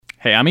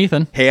Hey, I'm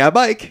Ethan. Hey, I'm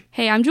Mike.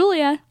 Hey, I'm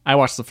Julia. I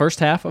watched the first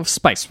half of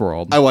Spice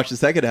World. I watched the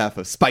second half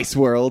of Spice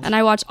World. And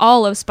I watch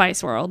all of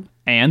Spice World.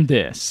 And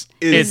this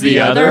is the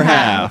other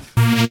half.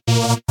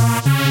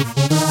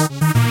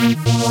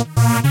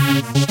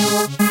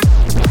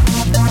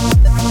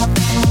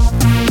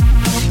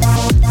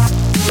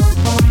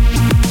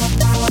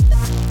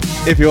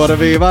 If you want to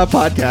be my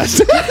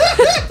podcast.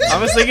 I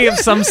was thinking of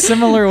some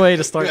similar way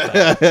to start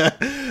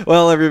that.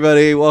 Well,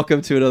 everybody,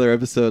 welcome to another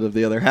episode of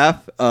The Other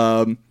Half.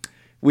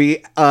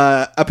 We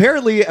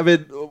apparently have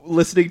been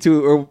listening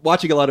to or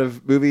watching a lot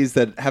of movies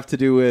that have to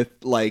do with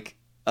like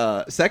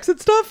sex and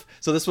stuff.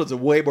 So this one's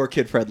way more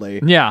kid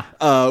friendly.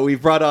 Yeah.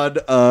 We've brought on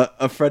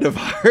a friend of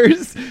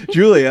ours,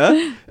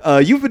 Julia.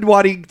 You've been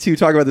wanting to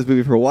talk about this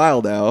movie for a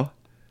while now.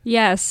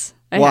 Yes.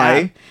 I Why?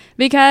 have.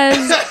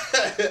 Because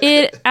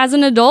it, as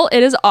an adult,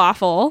 it is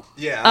awful.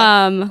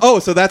 Yeah.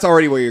 So that's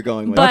already where you're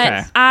going with. But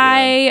Okay.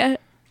 I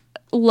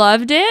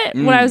loved it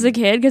when I was a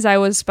kid because I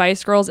was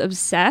Spice Girls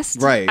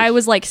obsessed. Right. I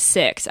was like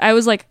 6. I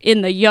was like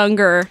in the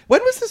younger.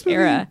 When was this movie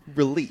era.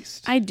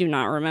 released? I do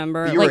not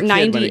remember. You were Like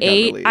a kid when it got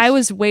 98. released. I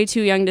was way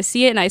too young to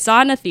see it, and I saw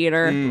it in a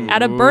theater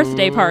at a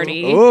birthday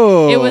party.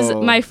 Oh. It was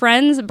my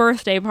friend's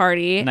birthday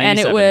party, and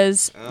it 97.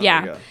 was my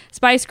God.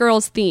 Spice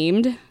Girls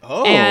themed.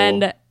 Oh.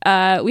 And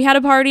we had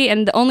a party,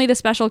 and only the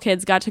special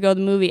kids got to go to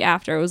the movie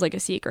after. It was like a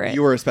secret.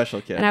 You were a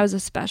special kid. And I was a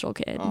special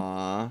kid.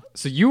 Aw.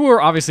 So you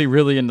were obviously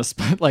really into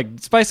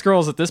Spice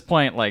Girls at this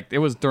point. Like it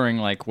was during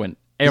like when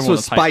everyone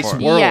was hyped Spice for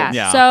it. World. Yeah.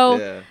 Yeah. So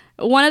Yeah.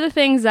 one of the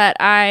things that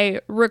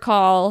I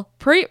recall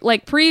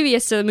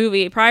previous to the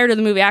movie, prior to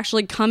the movie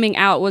actually coming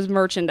out, was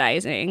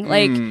merchandising.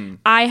 Like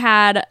I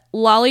had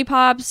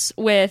lollipops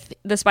with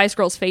the Spice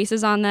Girls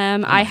faces on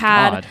them. I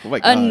had God. Oh my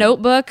a God.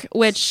 notebook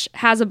which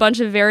has a bunch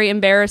of very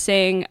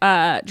embarrassing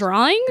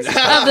drawings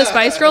of the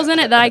Spice Girls in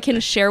it that I can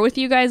share with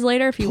you guys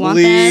later if you want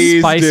them.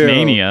 Please Spice do.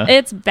 Mania.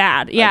 It's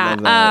bad. Yeah.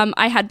 love that.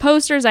 I had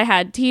posters, I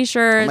had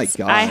t-shirts. Oh my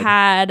God. I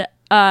had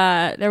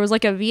there was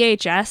like a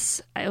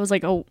VHS. It was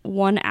like a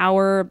 1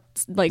 hour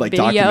like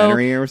video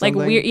documentary or something?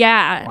 Like weird.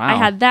 Yeah. Wow. I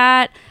had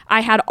that.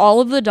 I had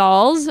all of the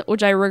dolls,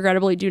 which I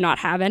regrettably do not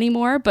have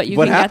anymore, but you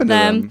What can get happened to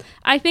them. them?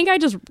 I think I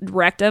just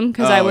wrecked them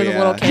because I was a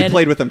little You kid.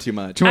 played with them too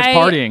much. Too much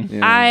partying.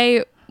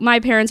 Yeah. My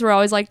parents were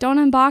always like, "Don't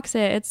unbox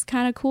it. It's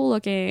kind of cool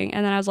looking."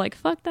 And then I was like,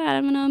 "Fuck that.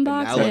 I'm going to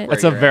now unbox look it." where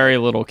It's a you're very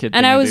little kid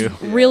And thing I was to do.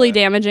 really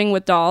damaging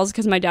with dolls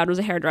because my dad was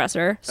a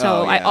hairdresser.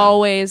 So Oh, I yeah.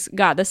 always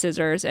got the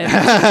scissors and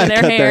cut Cut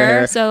their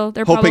hair. So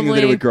they're hoping probably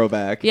that it would grow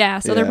back. Yeah,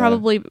 so they're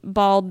probably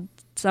bald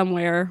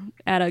somewhere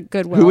at a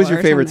Goodwill. Who was your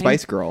or favorite something.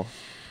 Spice Girl?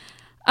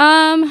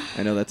 I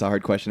I know that's a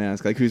hard question to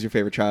ask. Like, who's your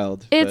favorite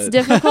child? It's But-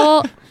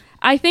 difficult.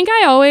 I think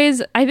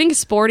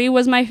Sporty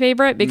was my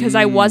favorite because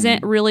I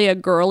wasn't really a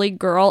girly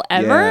girl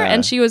ever, Yeah.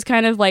 and she was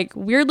kind of like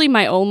weirdly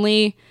my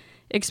only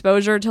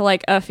exposure to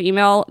like a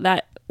female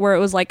where it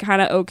was like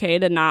kind of okay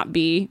to not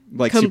be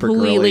like super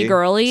completely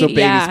girly. So Baby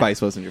Yeah.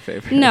 Spice wasn't your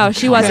favorite. No,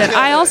 she wasn't.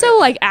 I also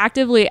like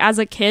actively as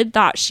a kid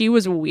thought she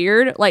was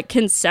weird, like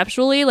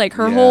conceptually, like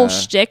her whole Yeah.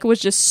 shtick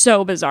was just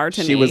so bizarre to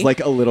me. She was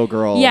like a little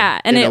girl. Yeah,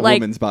 and in it, a like,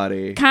 woman's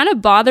body. kind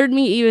of bothered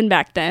me even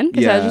back then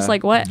because I was Yeah. just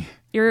like, what?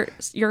 You're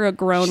a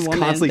grown She's woman.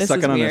 constantly This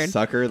sucking is on weird. a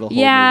sucker the whole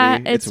Yeah,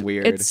 movie. It's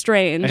weird. It's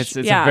strange. It's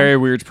yeah. a very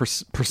weird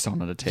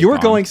persona to take. You were on.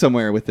 going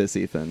somewhere with this,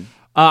 Ethan.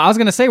 I was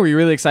gonna say, were you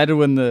really excited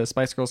when the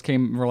Spice Girls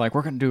came? And were like,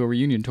 we're gonna do a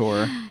reunion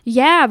tour.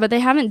 Yeah, but they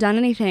haven't done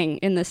anything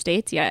in the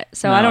States yet.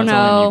 So No, I don't it's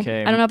only know.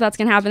 in UK. I don't know if that's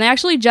going to happen. They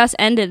actually just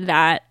ended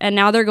that and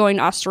now they're going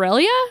to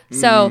Australia.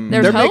 So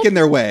there's They're hope. making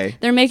their way.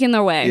 They're making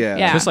their way. Yeah.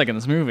 Yeah. Just like in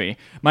this movie.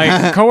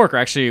 My coworker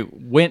actually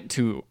went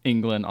to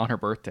England on her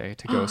birthday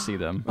to go see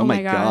them. Oh my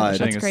my God, God. that's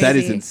That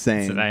is crazy.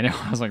 insane. I know.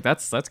 I was like,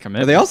 that's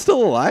commitment. Are they all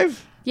still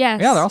alive?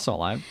 Yes. Yeah, they're also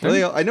alive. Are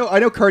they all- I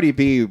know Cardi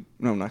B.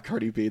 No, not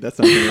Cardi B. That's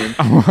not her name.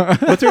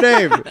 What's her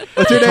name?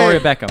 What's her Victoria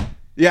name? Beckham.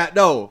 Yeah,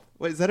 no.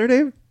 Wait, is that her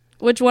name?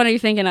 Which one are you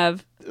thinking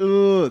of?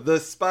 Ooh, the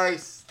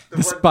Spice.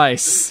 The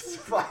Spice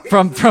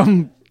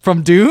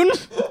from Dune.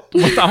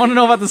 I want to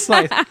know about the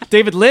Spice.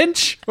 David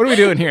Lynch. What are we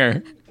doing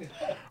here?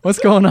 What's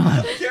going on?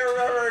 I can't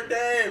remember her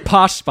name.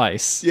 Posh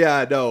Spice.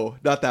 Yeah, no,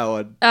 not that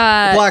one.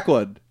 The black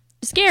one.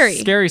 Scary.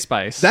 Scary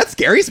Spice. That's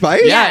Scary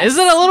Spice? yeah,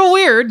 isn't it a little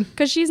weird?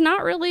 Because she's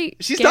not really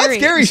She's scary. not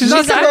scary. She's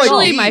not kinda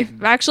actually like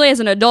actually as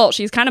an adult,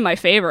 she's kind of my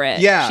favorite.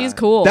 Yeah. She's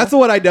cool. That's the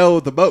one I know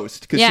the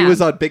most because she Yeah.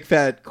 was on Big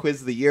Fat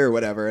Quiz of the Year or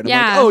whatever. And I'm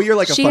yeah. like, oh, you're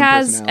like a she fun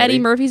has personality. Eddie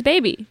Murphy's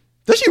baby.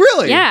 Does she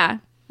really? Yeah.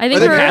 I think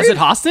they her Has it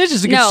hostage?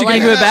 Is it No, she like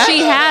gonna give it back?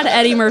 she had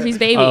Eddie Murphy's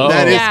baby. Oh.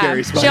 That is yeah.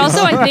 Scary Spice. She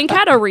also, I think,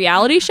 had a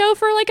reality show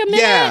for like a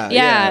minute.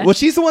 Yeah. Well,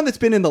 she's the one that's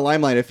been in the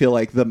limelight, I feel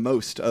like, the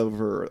most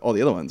over all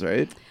the other ones,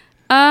 right?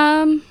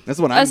 That's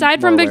the one I'm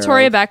aside from more aware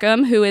Victoria of.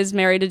 Beckham, who is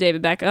married to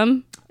David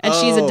Beckham, and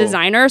she's a Oh.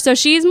 designer, so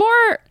she's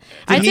more.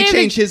 Did he say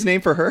change his name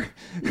for her?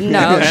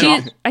 No,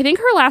 I think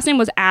her last name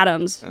was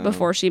Adams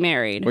before she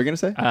married. What are you going to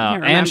say?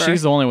 And remember.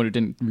 she's the only one who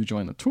didn't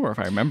rejoin the tour, if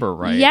I remember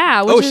right.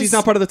 Yeah. Which Oh, is she's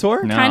not part of the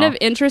tour? No. kind of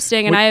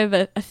interesting, and I have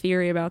a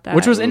theory about that.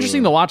 Which was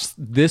interesting to watch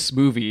this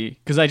movie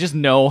because I just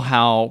know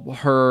how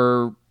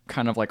her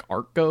kind of like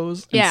arc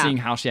goes, and Yeah. seeing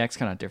how she acts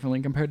kind of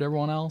differently compared to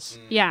everyone else,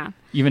 Yeah.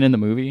 even in the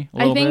movie. A I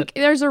little think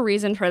bit. there's a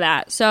reason for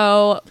that.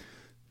 So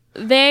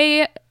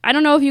I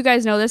don't know if you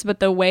guys know this, but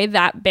the way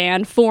that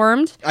band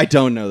formed I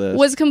don't know this.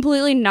 was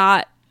completely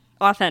not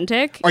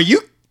authentic. Are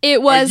you?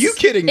 It was. Are you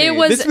kidding me? It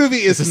was. This movie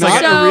is This is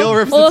not like a real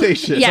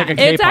representation. yeah, like a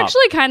it's K-pop.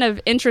 actually kind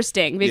of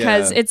interesting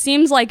because Yeah. it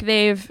seems like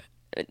they've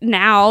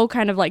now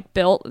kind of like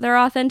built their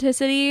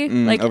authenticity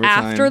like over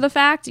after time. the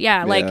fact. Yeah,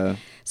 Yeah. like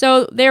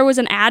so there was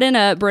an ad in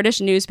a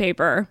British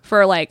newspaper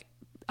for like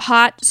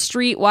hot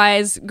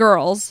streetwise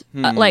girls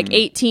like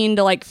 18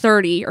 to like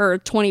 30 or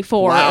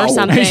 24 Wow. or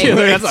something.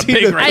 That's a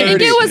big I think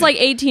 30. it was like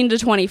 18 to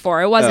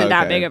 24. It wasn't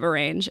that Okay. big of a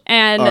range.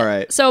 And All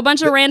right. so a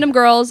bunch of random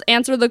girls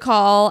answered the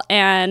call,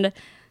 and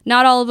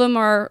not all of them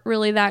are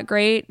really that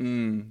great,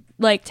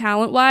 like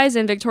talent wise.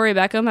 And Victoria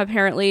Beckham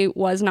apparently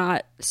was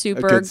not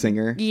super good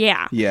singer?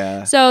 Yeah.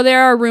 Yeah. So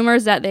there are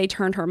rumors that they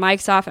turned her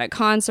mics off at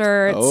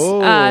concerts.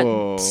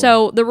 Oh.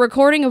 So the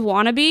recording of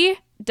Wannabe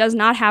does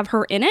not have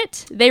her in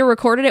it. They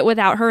recorded it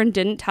without her and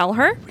didn't tell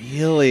her.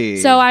 Really?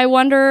 So I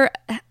wonder,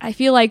 I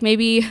feel like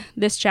maybe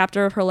this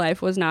chapter of her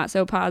life was not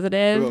so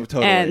positive. Oh,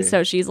 totally. And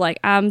so she's like,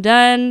 I'm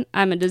done.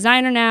 I'm a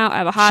designer now. I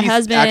have a hot she's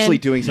husband. actually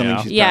doing something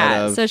Yeah. she's proud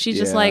yeah. of. So she's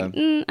just Yeah. like,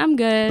 I'm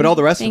good. But all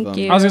the rest of Thank them-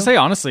 you. I was gonna say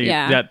honestly,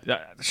 Yeah.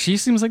 that she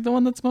seems like the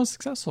one that's most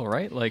successful,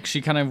 right? Like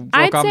she kind of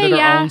I'd broke off say, did her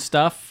yeah. own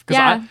stuff. Because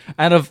Yeah.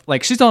 out of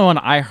like she's the only one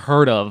I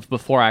heard of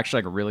before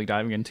actually like really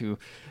diving into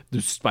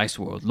the Spice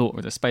World lore,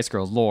 the Spice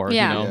Girls lore.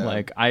 Yeah. You know, Yeah.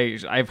 like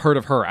I've heard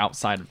of her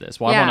outside of this,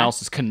 while Yeah. everyone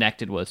else is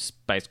connected with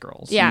Spice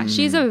Girls. Yeah,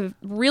 she's a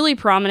really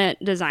prominent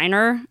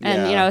designer,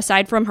 and Yeah. you know,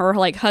 aside from her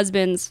like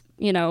husband's,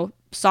 you know,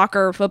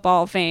 soccer,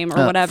 football fame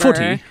or whatever.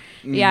 footy.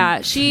 Yeah,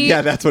 she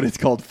Yeah, that's what it's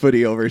called,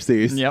 footy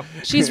overseas. Yep.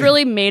 she's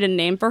really made a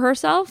name for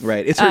herself.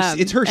 Right. It's her.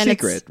 It's her and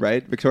secret,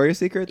 right? Victoria's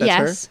Secret. That's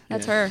yes, her.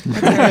 that's her.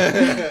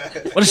 That's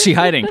her. What is she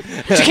hiding?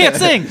 She can't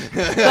sing.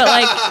 But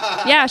like,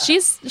 yeah,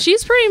 she's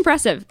pretty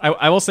impressive.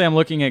 I will say I'm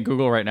looking at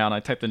Google right now, and I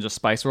typed in just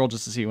Spice World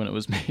just to see when it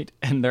was made,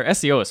 and their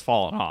SEO has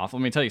fallen off.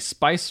 Let me tell you,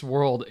 Spice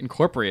World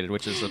Incorporated,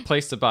 which is a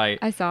place to buy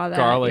I saw that,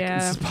 garlic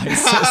yeah. and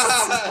spices,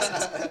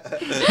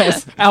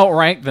 has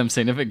outranked them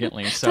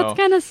significantly. So That's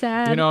kind of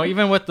sad. you know,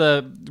 even with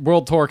the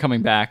world tour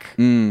coming back,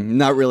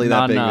 Not really that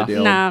Not big of a enough.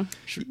 deal. nah.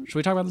 should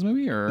we talk about this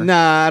movie or?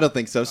 Nah, I don't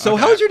think so. So,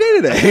 how was your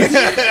day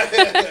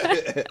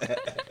today?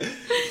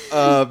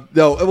 No.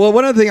 Well,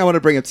 one other thing I want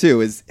to bring up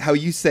too is how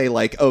you say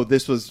like, oh,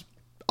 this was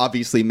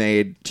obviously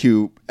made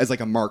as like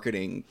a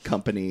marketing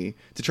company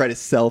to try to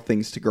sell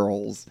things to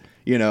girls,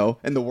 you know,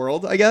 in the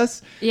world. I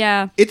guess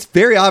Yeah. it's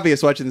very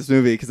obvious watching this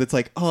movie because it's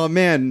like, oh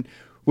man,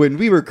 when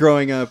we were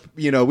growing up,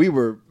 you know, we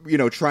were, you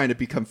know, trying to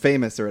become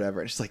famous or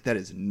whatever. It's just like that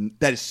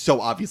is so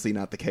obviously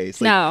not the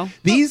case. Like, No.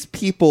 these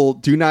people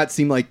do not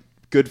seem like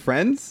good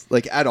friends,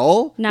 like at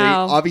all. No. They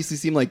obviously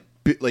seem like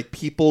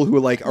people who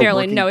like are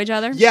Barely working- know each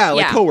other? Yeah,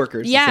 like Yeah.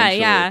 coworkers. Yeah, essentially.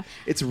 yeah.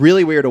 It's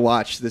really weird to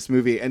watch this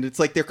movie, and it's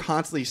like they're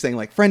constantly saying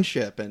like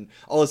friendship and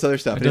all this other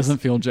stuff. It and it's doesn't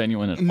feel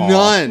genuine at all.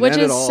 none, Which none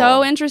is at all.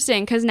 so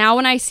interesting because now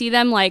when I see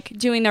them like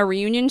doing their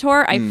reunion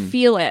tour, I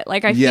feel it.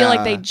 Like I feel like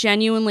Yeah. they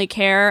genuinely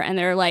care, and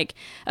they're like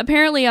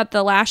apparently at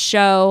the last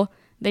show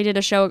they did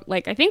a show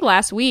like I think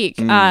last week.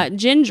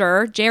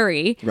 Ginger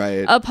Jerry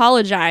Right.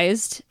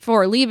 apologized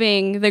for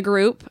leaving the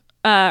group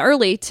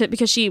early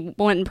because she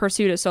went and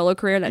pursued a solo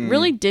career that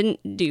really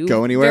didn't do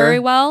Go anywhere? very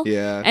well.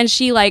 Yeah. And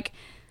she like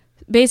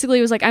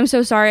basically was like, I'm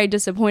so sorry I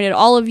disappointed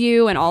all of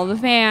you and all the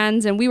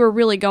fans, and we were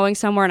really going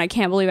somewhere, and I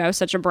can't believe I was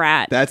such a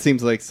brat. That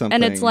seems like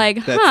something. it's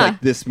like, that's huh.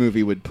 like this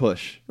movie would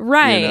push.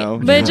 Right. You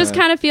know? But it just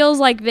kind of feels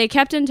like they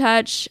kept in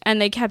touch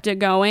and they kept it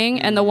going,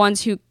 and the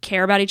ones who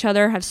care about each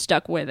other have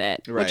stuck with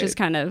it, Right. which is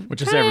kind of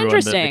Which is kinda everyone but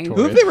interesting. Victoria.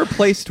 Who have they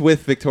replaced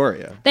with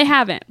Victoria? They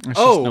haven't. It's just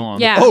Oh, no one.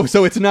 Yeah. Oh,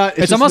 so it's not.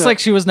 It's just almost not- like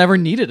she was never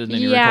needed in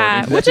any Yeah,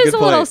 recording. which That's a is a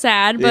good little point.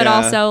 sad, but Yeah.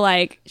 also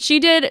like she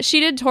did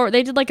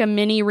they did like a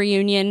mini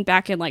reunion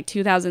back in like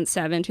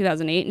 2007,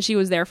 2008, and she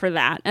was there for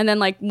that. And then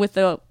like with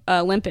the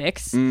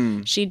Olympics,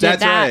 she did That's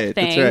that right,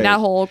 thing, that's right. that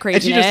whole And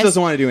craziness. she just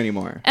doesn't want to do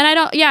anymore. And I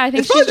don't. Yeah, I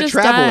think It's probably she's the just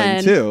traveling,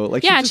 done. too.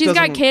 Like, she yeah, just she's got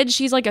doesn't- kids.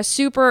 She's like a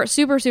super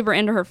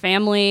into her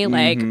family.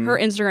 Like her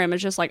Instagram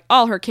is just like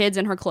all her kids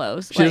and her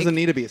clothes. She like, doesn't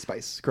need to be a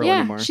Spice Girl yeah,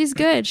 anymore. she's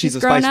good. She's a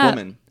grown Spice up.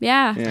 woman.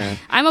 Yeah. Yeah.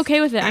 I'm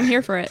okay with it. I'm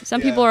here for it.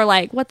 Some people are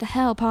like, "What the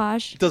hell,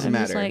 Posh?" Doesn't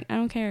I'm just matter. like, I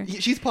don't care.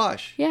 She's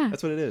posh. Yeah,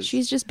 That's what it is.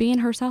 She's just being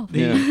herself.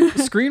 Yeah.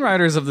 The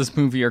screenwriters of this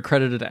movie are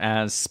credited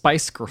as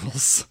Spice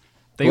Girls.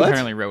 They What?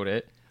 apparently wrote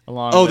it.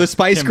 Along Oh, with the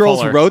Spice Kim Girls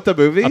Fuller. wrote the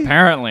movie?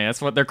 Apparently,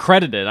 that's what they're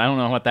credited. I don't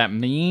know what that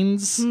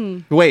means.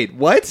 Wait,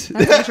 what?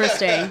 That's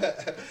interesting.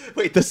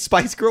 Wait, the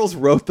Spice Girls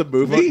wrote the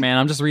movie? Look, man,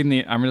 I'm just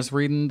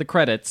reading the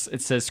credits.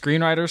 It says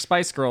screenwriter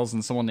Spice Girls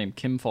and someone named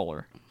Kim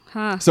Fuller.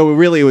 So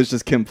really, it was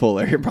just Kim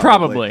Fuller.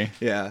 Probably.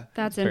 Yeah.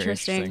 That's Very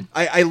interesting.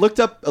 I looked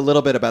up a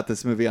little bit about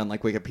this movie on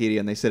like Wikipedia,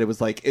 and they said it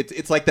was like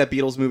it's like that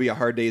Beatles movie, A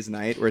Hard Day's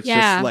Night, where it's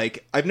Yeah. just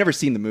like I've never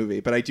seen the movie,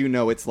 but I do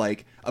know it's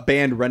like a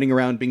band running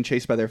around being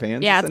chased by their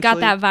fans. Yeah, it's got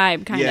essentially. that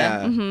vibe, kind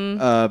Yeah. of.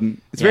 Mm-hmm.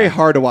 It's very Yeah.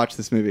 hard to watch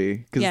this movie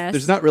because Yes.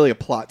 there's not really a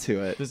plot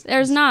to it.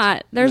 There's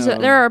not. There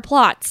No. are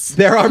plots.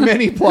 There are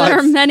many plots. There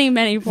are many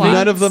plots.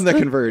 None of them that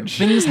converge.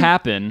 Things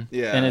happen,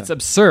 Yeah. and it's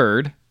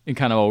absurd in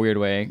kind of a weird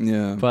way.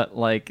 Yeah. But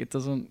like, it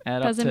doesn't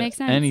add Doesn't up to make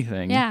sense.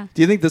 anything. Yeah.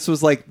 Do you think this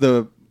was like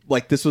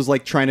this was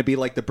like trying to be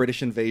like the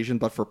British invasion,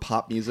 but for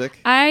pop music?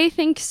 I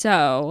think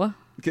so.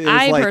 It was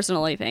I like-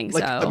 personally think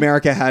Like so.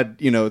 America had,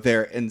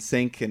 their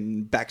NSYNC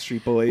and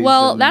Backstreet Boys.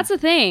 Well, and that's the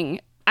thing.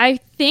 I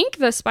think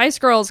the Spice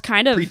Girls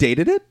kind of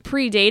predated it.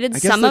 predated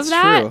guess some of that's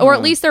that, true, or huh?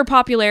 at least their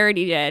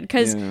popularity did.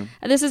 Because Yeah.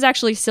 this is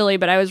actually silly,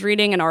 but I was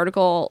reading an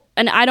article,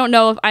 and I don't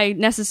know if I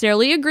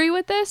necessarily agree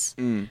with this,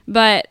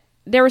 but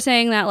they were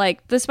saying that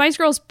like the Spice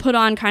Girls put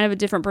on kind of a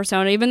different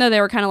persona, even though they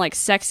were kind of like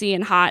sexy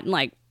and hot and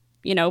like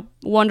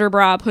wonder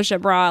bra, push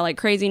up bra, like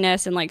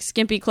craziness and like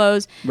skimpy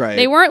clothes. Right.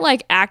 They weren't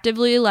like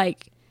actively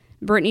like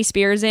Britney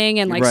Spearsing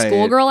and like Right.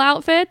 schoolgirl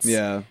outfits.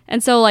 Yeah.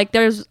 And so like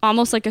there's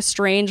almost like a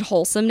strange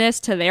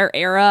wholesomeness to their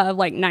era of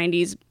like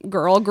 90s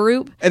girl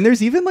group. And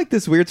there's even like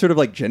this weird sort of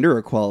like gender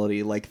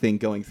equality like thing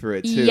going through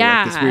it too.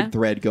 Yeah. Like this weird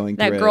thread going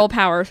That through girl it.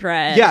 power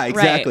thread. Yeah, Right.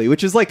 exactly.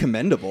 Which is like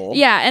commendable.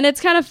 Yeah, and it's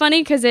kind of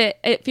funny because it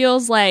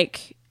feels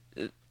like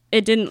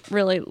it didn't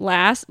really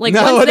last. Like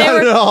No, once they not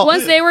were at all.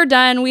 once they were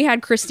done, we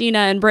had Christina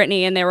and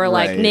Britney, and they were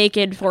like Right.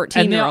 naked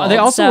 14 And year olds. they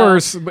also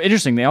were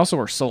interesting. They also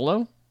were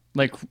solo.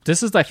 Like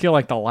this is, I feel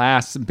like, the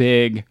last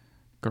big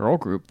girl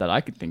group that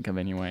I could think of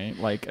anyway.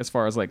 Like as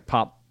far as like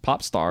pop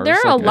stars. There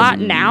are like, a lot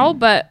as- now,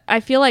 but I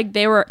feel like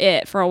they were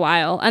it for a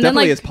while. And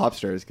Definitely then like as pop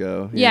stars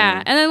go.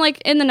 yeah, and then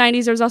like in the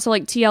 90s, there was also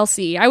like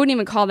TLC. I wouldn't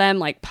even call them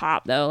like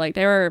pop though. Like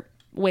they were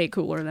way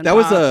cooler than That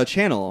was pop. a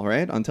channel,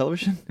 right? On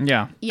television?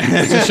 Yeah. Yeah.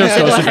 It's a It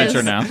Ghost was.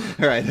 Adventure now.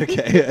 All right,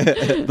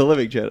 okay. The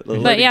Living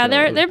Channel. But yeah,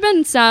 there have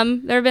been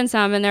some,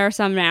 and there are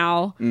some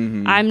now.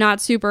 Mm-hmm. I'm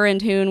not super in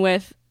tune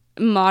with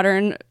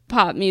modern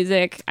pop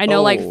music. I know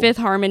Oh. like Fifth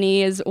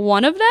Harmony is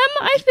one of them,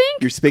 I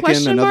think. You're speaking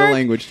Question another mark.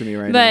 language to me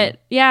right But now.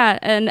 yeah,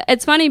 and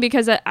it's funny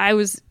because I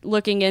was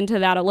looking into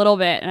that a little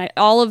bit, and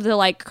all of the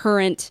like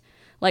current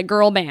like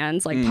girl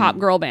bands, like pop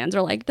girl bands,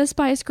 are like the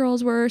Spice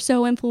Girls were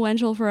so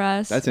influential for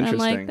us. That's And I'm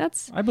interesting. like,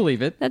 that's I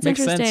believe it. That's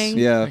Makes interesting. Sense.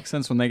 Yeah. Makes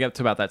sense when they get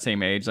to about that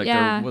same age. Like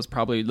Yeah. there was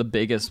probably the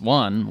biggest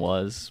one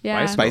was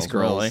Yeah. Spice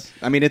Girls. really.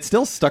 I mean, it's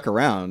still stuck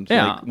around.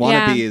 Yeah. Like,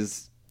 Wannabe Yeah.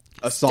 is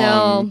a song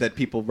Still. that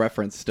people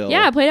reference still.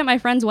 yeah. I played it at my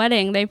friend's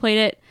wedding. They played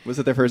it. Was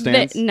it their first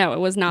dance? No, it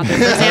was not their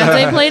first dance.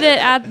 They played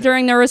it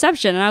during their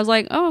reception, and I was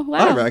like, "Oh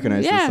wow!" I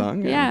recognize yeah, this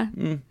song. Yeah,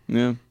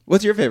 Yeah.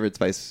 What's your favorite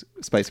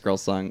Spice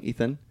Girls song,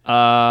 Ethan?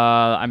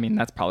 I mean,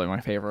 that's probably my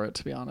favorite,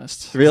 to be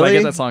honest. 'Cause Really? I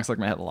get that song stuck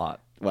in my head a lot.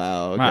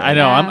 Wow. Okay. I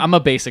know. Yeah. I'm a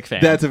basic fan.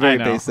 That's a very I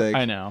know, basic.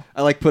 I know.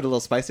 I like Put a Little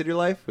Spice in Your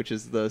Life, which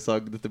is the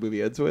song that the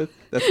movie ends with.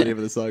 That's the name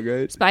of the song,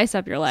 right? Spice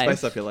up your life.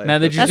 Spice Up Your Life. Now,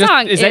 did you That just,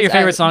 song is that is your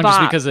favorite a song just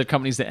bop. because it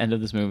accompanies the end of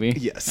this movie?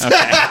 Yes.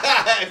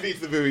 It means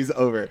the movie's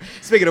over.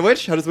 Speaking of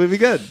which, how does the movie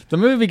good? The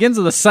movie begins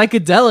with a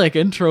psychedelic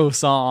intro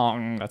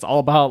song that's all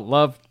about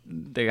love,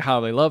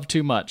 how they love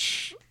too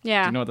much.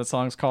 Yeah. Do you know what that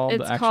song's called?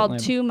 It's The actual called name?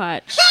 Too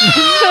Much.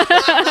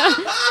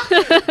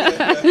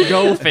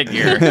 Go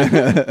figure.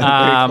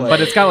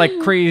 But it's got like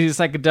crazy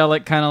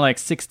psychedelic kind of like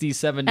 60s,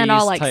 70s and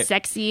all like type.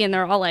 sexy, and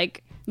they're all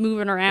like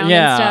moving around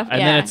Yeah, and stuff. and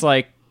yeah. then it's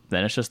like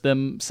then it's just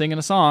them singing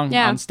a song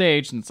Yeah. on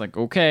stage, and it's like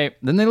okay.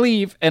 Then they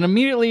leave, and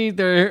immediately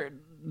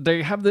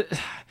they have the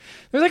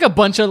there's like a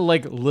bunch of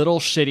like little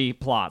shitty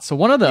plots. So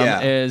one of them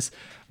Yeah. is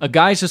a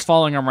guy's just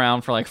following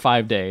around for like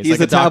 5 days. He's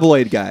like a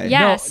tabloid guy.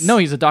 Yeah. Yes. No,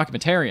 he's a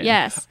documentarian.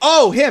 yes,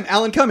 Oh, him,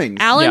 Alan Cummings.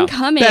 Alan Yeah.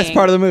 Cumming. Best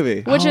part of the movie.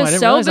 which Oh, I is didn't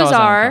so realize that was Alan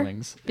bizarre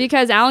Cummings.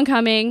 because Alan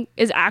Cumming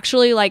is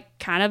actually like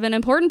kind of an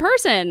important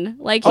person.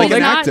 Like Oh, he's like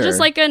an not actor. just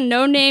like a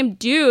no-name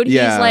dude.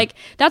 Yeah. He's like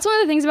that's one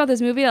of the things about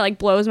this movie that like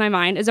blows my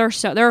mind is there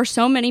are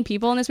so many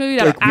people in this movie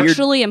that Like are weird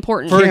actually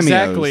important. cameos.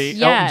 Exactly.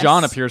 Yes. Elton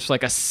John appears for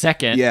like a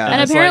second. Yeah. and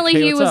it's apparently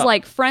like, hey, he what's was up?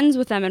 like friends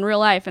with them in real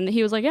life, and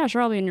he was like, "Yeah,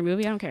 sure, I'll be in your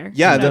movie. I don't care."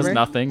 Yeah, Does the-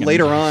 nothing.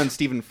 Later on,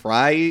 Stephen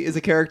Fry is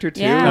a character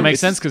too. Yeah. That makes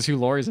It's sense because Hugh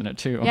Laurie's in it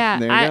too. Yeah,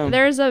 There you go.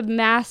 there's a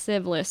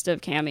massive list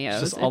of cameos.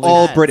 Just It's all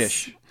nuts.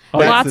 British.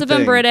 That's Lots the of them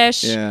thing.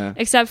 British, Yeah.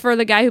 except for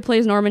the guy who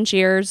plays Norman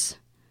Shears.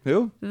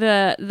 Who?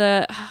 The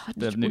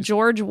news-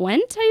 George Wendt,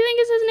 I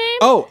think is his name.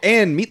 Oh,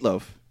 and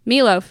Meatloaf.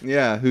 Meatloaf.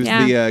 Yeah, who's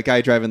Yeah. the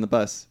guy driving the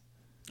bus.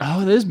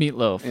 Oh, it is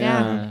Meatloaf.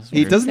 Yeah. it's He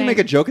weird. doesn't he Same. make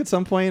a joke at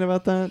some point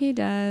about that? He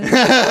does.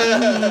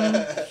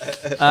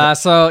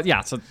 So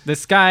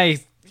this guy,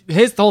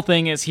 his whole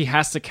thing is he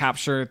has to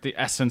capture the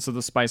essence of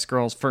the Spice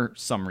Girls for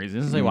some reason.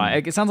 Doesn't say why.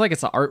 It sounds like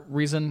it's an art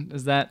reason.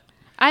 Is that?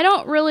 I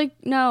don't really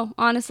know,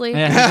 honestly.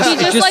 Yeah, he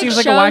just just like seems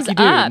like a shows wacky dude.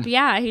 up.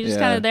 Yeah, he's just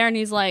Yeah. kind of there, and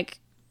he's like,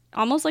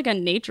 almost like a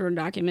nature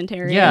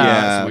documentary.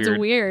 Yeah, It's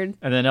weird.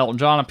 And then Elton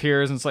John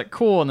appears, and it's like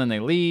cool. And then they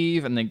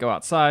leave, and they go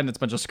outside, and it's a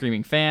bunch of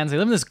screaming fans. They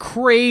live in this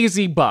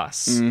crazy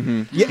bus.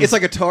 Yeah, it's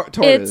like a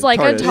tortoise. It's like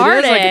a It is like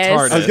a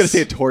TARDIS. I was gonna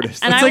say a tortoise.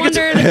 And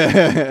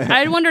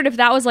I wondered if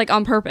that was like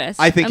on purpose.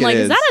 I think I'm it like,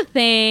 is. is that a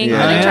thing?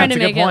 Yeah. Are they Yeah, trying that's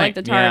to a good make it like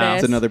point. the Yeah. TARDIS?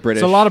 It's another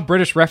British. So a lot of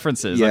British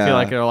references. I Yeah. feel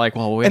like they're like,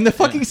 well, wait, And the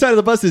fucking side of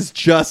the bus is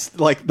just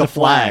like the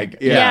flag.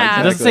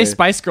 Yeah. It doesn't say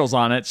Spice Girls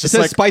on it. It's It just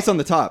says like, Spice on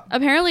the top.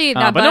 Apparently,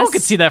 that but bus. no one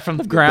could see that from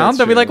the ground. That's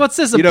They'll be true. like, what's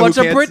this? A You know who bunch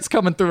of can't Brits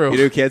coming through. You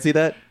know who can't see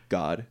that?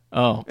 God.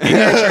 Oh, you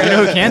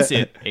know who can see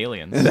it?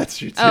 Aliens. That's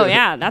true too. Oh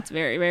yeah, that's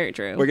very very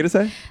true. We're gonna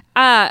say.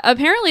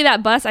 Apparently,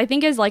 that bus I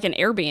think is like an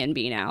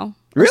Airbnb now.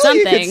 Or Really?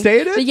 You something. can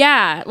stay in it?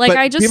 Yeah, like But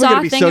I just people are saw gonna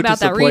a be thing so about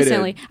that disappointed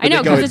recently. I when know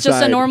they go because it's just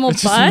a inside. normal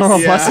It's bus. just a normal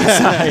Yeah. bus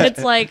inside.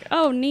 It's like,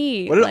 oh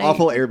neat. What an Like,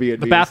 awful Airbnb.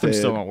 The bathroom to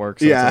stay still in. won't work,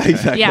 so Yeah, it's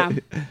okay.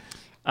 exactly.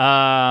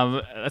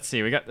 Yeah. Let's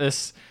see. We got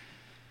this.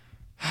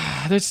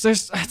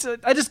 There's.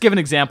 I just give an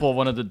example of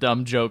one of the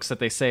dumb jokes that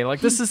they say.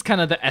 Like this is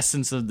kind of the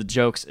essence of the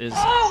jokes. Is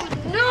Oh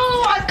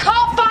no, I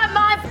can't find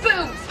my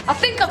boots. I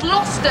think I've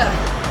lost them.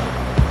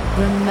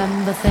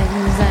 Remember things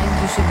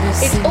that you should be It's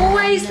singing.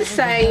 always the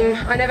same.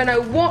 I never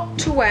know what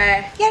to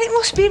wear. Yeah, it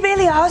must be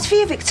really hard for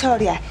you,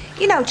 Victoria.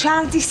 You know,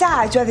 trying to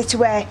decide whether to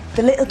wear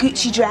the little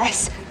Gucci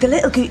dress, or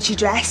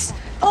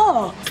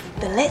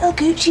the little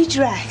Gucci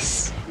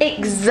dress.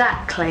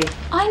 Exactly.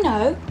 I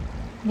know.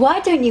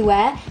 Why don't you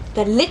wear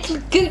the little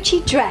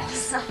Gucci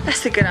dress?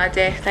 That's a good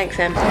idea. Thanks,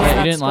 Em. Yeah, you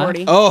that's didn't laugh?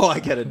 sporty. Oh, I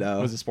get it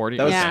now. Was it sporty?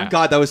 That was Yeah.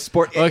 God. That was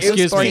sport. Oh,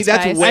 excuse me. See,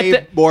 that's Spice. way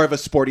At the- more of a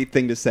sporty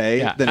thing to say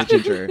Yeah. than a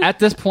ginger. At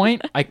this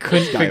point, I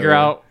couldn't figure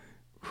out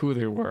who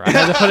they were. I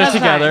had to put it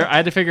together. I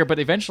had to figure, but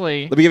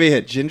eventually, Let me give you a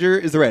hint. Ginger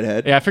is the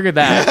redhead. yeah, I figured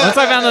that. Once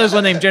I found out there was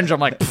one named Ginger, I'm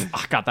like,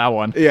 I got that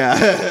one.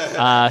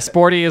 Yeah.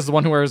 Sporty is the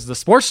one who wears the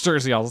sports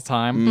jersey all the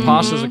time.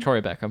 Posh is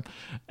Victoria Beckham,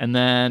 and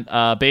then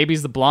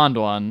Baby's the blonde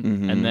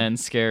one, and then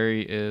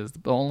Scary is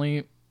the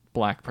only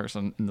black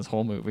person in this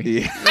whole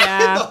movie.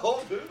 Yeah.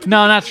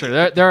 No, not true.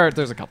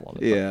 There's a couple of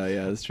them. Yeah,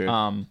 that's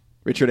true.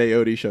 Richard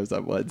Ayoade shows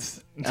up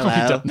once. No,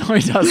 he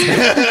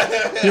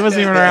doesn't. He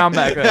wasn't even around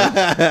back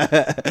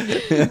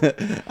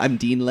then. I'm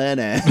Dean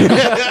Lennon.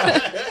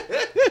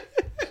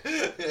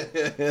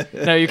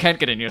 No, you can't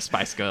get in your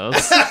Spice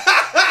Girls. You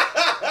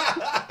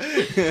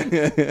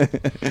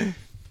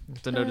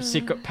have to know the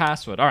secret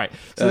password. All right.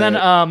 So then,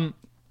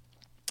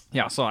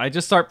 yeah. So I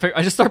just start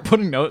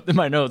putting in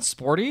my notes.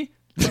 Sporty,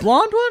 the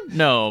blonde one?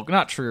 No,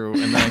 not true.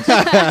 And then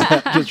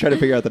Just trying to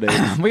figure out the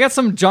name. we got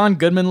some John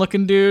Goodman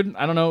looking dude.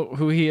 I don't know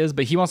who he is,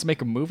 but he wants to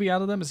make a movie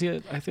out of them. Is he?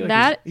 I feel like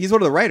That He's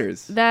one of the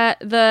writers.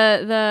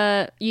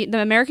 the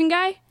American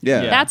guy.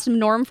 Yeah. That's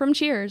Norm from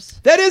Cheers.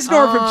 That is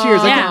Norm from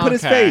Cheers. I Yeah. can put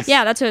his Okay. face.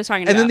 Yeah, that's what I was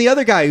talking And about. then the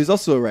other guy who's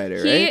also a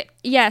writer, right?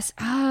 Yes.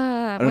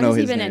 don't What know has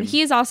he his been name. in?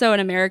 He's also an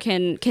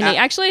American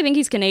Canadian. Actually, I think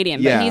he's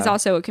Canadian, but Yeah. he's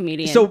also a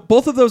comedian. So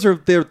both of those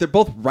they're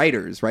both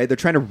writers, right? They're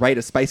trying to write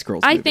a Spice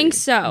Girls I movie. think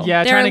so.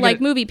 Yeah, they're trying to like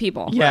get- movie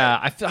people. Yeah,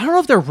 I don't know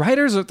if they're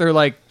writers or if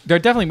they're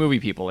definitely movie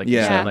people. Like you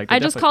Yeah. said. Yeah. Like, I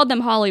they're just definitely- called them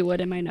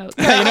Hollywood in my notes.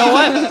 You know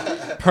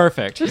what?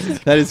 Perfect.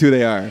 That is who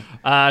they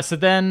are. So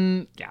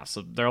then, yeah.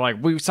 So they're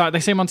like, they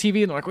say him on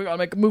TV, and they're like, we gotta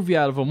make a movie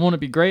out of him. Won't it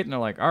be great? And they're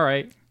like, all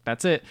right.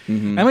 That's it.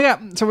 Mm-hmm. And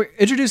we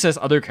introduced this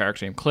other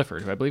character named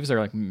Clifford, who I believe is their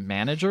like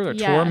manager, their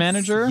tour Yes.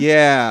 manager.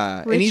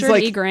 Yeah. and he's Richard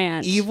like E.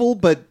 Grant. evil,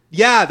 but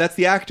yeah, that's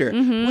the actor.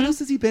 What else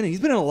has he been in? He's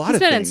been in a lot He's of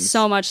been in things.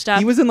 so much stuff.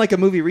 He was in like a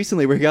movie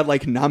recently where he got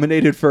like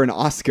nominated for an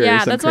Oscar. or Yeah,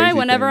 some that's why crazy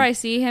whenever thing. I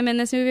see him in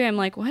this movie, I'm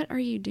like, what are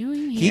you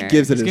doing He here?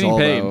 gives it He's his getting all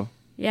paid. though.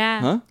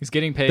 Yeah. Huh? He's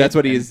getting paid. That's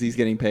what he and- is. He's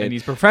getting paid. And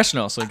he's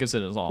professional, so he gives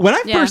it his all. When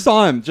I Yeah. first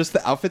saw him, just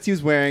the outfits he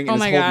was wearing Oh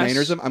and his my whole gosh.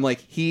 mannerism, I'm like,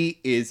 he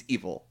is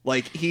evil.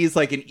 Like he's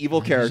like an evil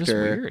He's just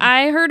character. weird.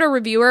 I heard a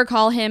reviewer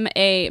call him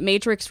a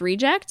Matrix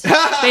reject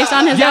based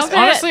on his Yes, outfit.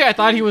 honestly, I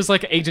thought he was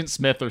like Agent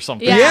Smith or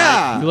something. Yeah.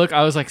 Yeah. You look,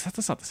 I was like,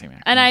 that's not the same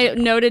actor. And I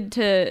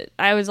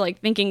I was like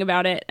thinking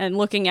about it and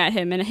looking at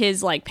him and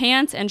his like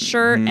pants and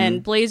shirt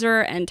and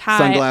blazer and tie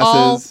Sunglasses.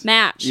 all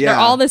match. Yeah. They're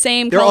all the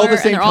same They're color all the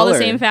same and they're all the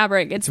color. same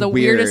fabric. It's the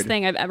weird. weirdest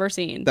thing I've ever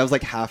seen. That was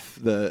like half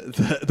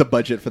the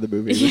budget for the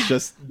movie. It was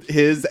just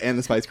his and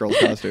the Spice Girls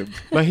costume.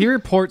 But he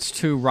reports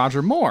to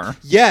Roger Moore.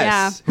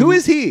 Yes. Yeah. Who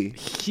is he?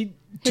 He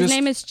His just,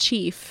 name is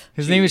Chief.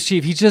 His name is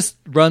Chief. He just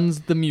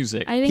runs the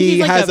music. I think He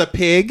he's like has a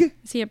pig.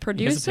 is he a has a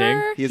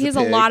producer? pig. He has He a has a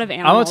pig. lot of I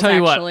animals. will tell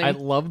you actually. what, I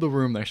love the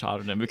room they shot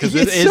it in because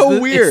It's it is so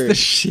the, weird. It's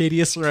the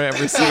shadiest room I've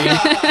ever seen.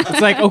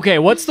 It's like, okay,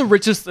 what's the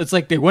richest? It's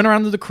like they went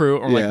around to the crew,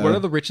 or Yeah. like, what are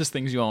the richest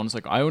things you own? It's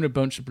like, I own a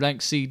bunch of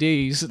blank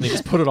CDs, and they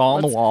just put it all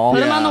on the wall.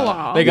 Put them on the Yeah.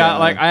 wall. They got Yeah.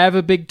 like, I have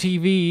a big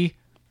TV.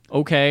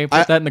 Okay,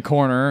 put that in the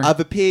corner. I have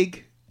a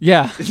pig.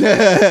 Yeah,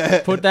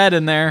 put that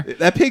in there.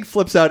 That pig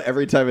flips out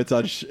every time it's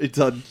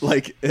on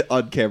like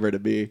on camera to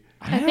me.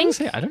 I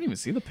think- I don't even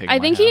see the pig. I in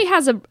my think he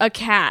house. has a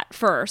cat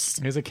first.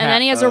 He has a And cat.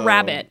 then he has a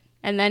rabbit.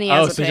 And then he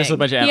has a so pig. just a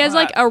bunch of he has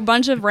animals. like a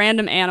bunch of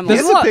random He animals.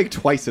 has a a lot- pig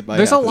twice in my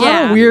There's a house. lot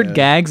Yeah. of weird Yeah.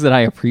 gags that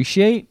I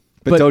appreciate,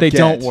 but don't they get.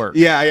 don't work.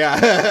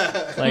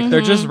 Yeah. Like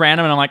they're just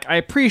random, and I'm like, I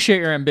appreciate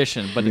your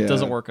ambition, but it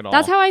doesn't work at all.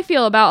 That's how I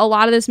feel about a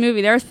lot of this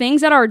movie. There are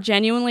things that are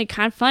genuinely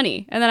kind of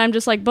funny, and then I'm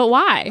just like, but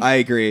why? I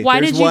agree. Why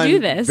There's did you one do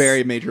this?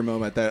 very major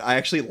moment that I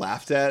actually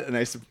laughed at, and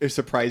I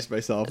surprised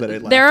myself that I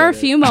laughed There are at a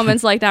few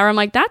moments like that where I'm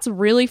like, that's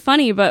really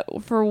funny, but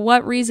for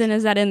what reason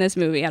is that in this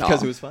movie at all?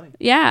 because it was funny.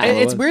 Yeah.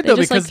 It's weird They though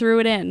just because like threw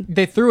it in.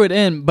 they threw it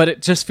in, but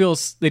it just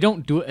feels they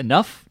don't do it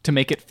enough to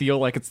make it feel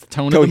like it's the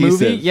tone of the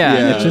movie. Cohesive. Yeah,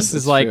 Yeah, it just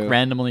is that's like true.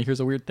 randomly. Here's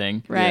a weird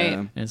thing, Right. Yeah.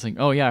 and it's like,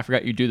 oh yeah, I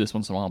forgot you do this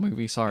once in a while.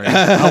 Movie, sorry.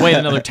 I'll wait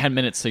another 10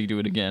 minutes so you do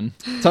it again.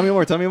 Tell me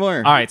more.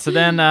 All right, so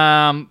then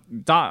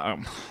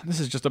this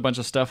is just a bunch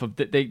of stuff of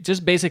they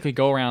just basically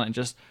go around and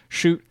just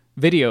shoot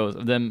videos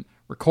of them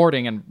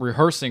recording and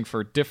rehearsing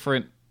for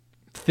different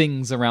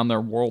things around their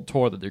world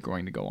tour that they're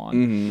going to go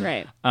on.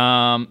 Right.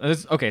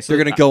 Okay, so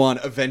They're going to go on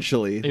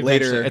eventually, eventually,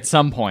 later. at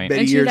some point.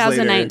 Many In years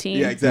later. 2019.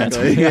 Yeah,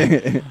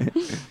 exactly.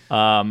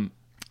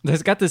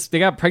 They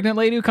got a pregnant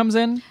lady who comes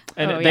in,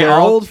 and Oh, they yeah. Their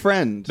all old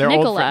friend. their old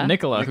Nicola. friend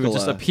Nicola, who just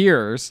Nicola.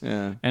 appears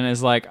Yeah. and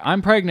is like,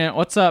 "I'm pregnant.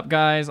 What's up,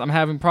 guys? I'm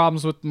having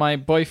problems with my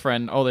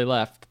boyfriend." Oh, they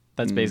left.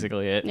 That's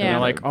basically it. And Yeah. they're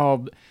like,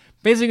 "Oh."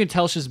 Basically, you can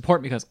tell she's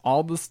important because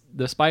all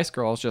the Spice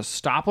Girls just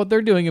stop what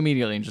they're doing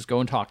immediately and just go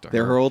and talk to her.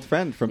 They're her old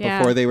friend from Yeah.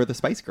 before they were the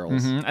Spice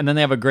Girls. And then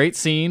they have a great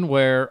scene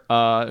where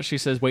she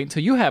says, "Wait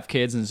until you have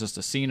kids," and it's just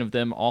a scene of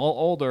them all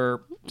older,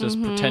 just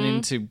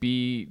pretending to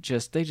be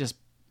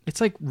it's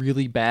like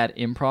really bad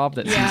improv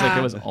that seems like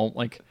it was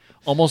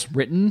almost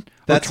written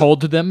or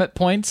told to them at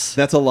points.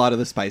 That's a lot of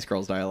the Spice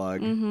Girls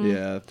dialogue.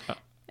 Yeah.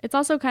 It's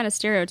also kind of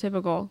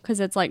stereotypical because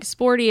it's like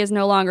Sporty is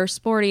no longer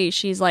Sporty.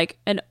 She's like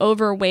an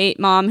overweight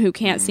mom who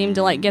can't seem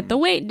to like get the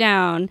weight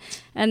down.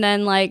 And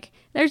then like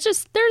there's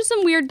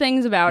some weird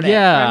things about it.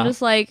 Yeah. where I'm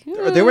just like,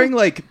 Are they wearing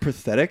like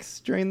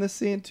prosthetics during this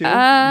scene too?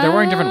 They're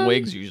wearing different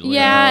wigs usually.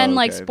 Yeah, Oh, and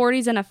like okay.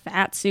 Sporty's in a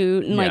fat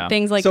suit and Yeah. like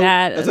things like so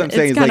that. that's what I'm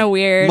saying. It's is, kind of like,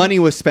 weird. Money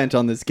was spent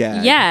on this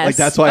gag. Yes. Like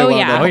that's why I oh, love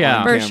yeah. that. Oh, yeah.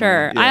 on For camera.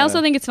 sure. I Yeah.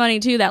 also think it's funny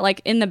too that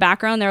like in the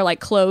background there are like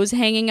clothes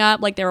hanging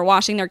up, like they were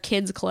washing their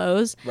kids'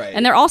 clothes. Right.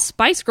 And they're all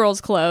Spice Girls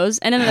clothes.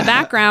 And in the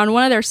background,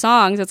 one of their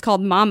songs, it's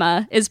called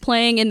Mama, is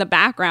playing in the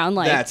background.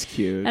 Like That's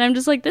cute. And I'm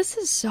just like, this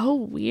is so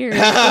weird.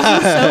 This is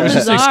so It's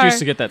just an bizarre. excuse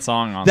to get that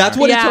song on. That's there.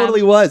 what Yeah. it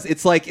totally was.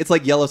 It's like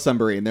Yellow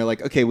Submarine. They're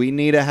like, okay, we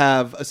need to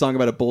have a song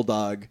about a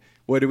bulldog.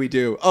 What do we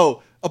do?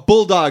 Oh, a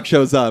bulldog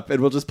shows up,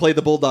 and we'll just play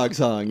the bulldog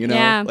song. You know,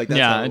 Yeah. like that's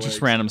yeah, how it it's just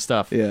works. random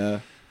stuff. Yeah,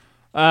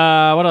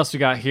 What else we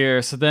got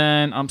here? So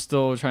then I'm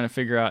still trying to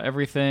figure out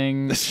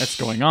everything that's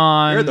going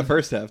on. you're in the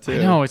first half too. I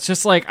know it's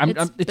just like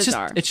It's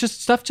bizarre. it's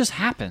just stuff just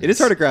happens. It is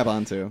hard to grab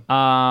onto.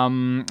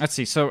 Let's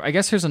see. So I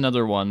guess here's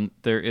another one.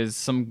 There is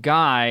some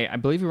guy, I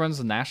believe he runs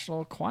the National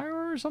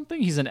Enquirer or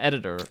something. He's an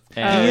editor.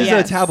 And He is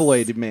yes. a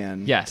tabloid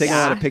man. Yes. taking a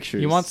lot of Yeah.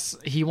 pictures.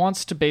 he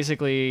wants to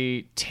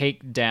basically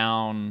take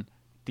down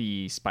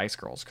the Spice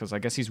Girls because I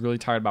guess he's really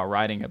tired about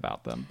writing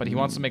about them, but he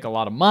wants to make a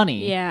lot of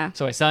money. Yeah.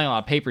 So by selling a lot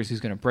of papers, he's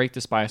going to break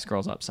the Spice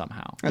Girls up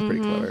somehow. That's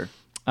pretty clever.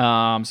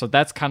 So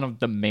that's kind of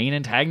the main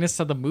antagonist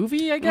of the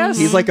movie, I guess.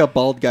 He's like a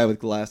bald guy with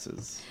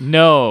glasses.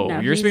 No, No,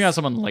 you're speaking he's- about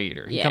someone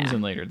later. He Yeah. comes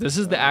in later. This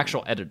is the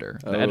actual editor,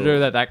 the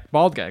editor that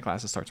bald guy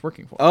classes starts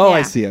working for. Oh, I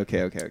Yeah. see.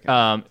 Okay.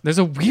 There's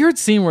a weird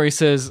scene where he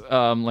says,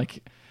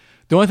 like,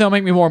 the only thing that'll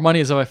make me more money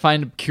is if I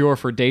find a cure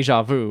for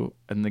deja vu.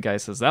 And the guy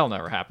says, that'll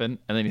never happen.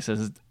 And then he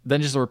says,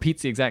 then just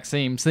repeats the exact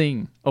same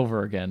thing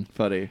over again.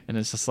 Funny. And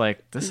it's just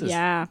like, this is.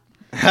 Yeah.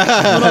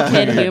 Little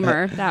kid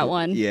humor, that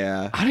one.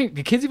 Yeah.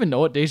 Do kids even know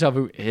what deja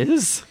vu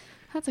is?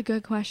 That's a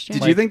good question.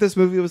 Did you think this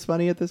movie was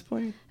funny at this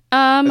point?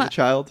 As a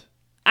child?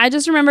 I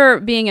just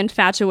remember being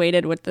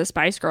infatuated with the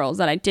Spice Girls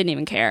that I didn't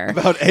even care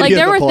About any like of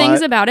there the were plot.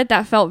 things about it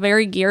that felt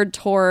very geared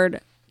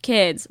toward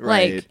kids.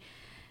 Right.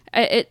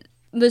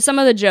 Like some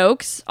of the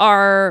jokes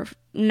are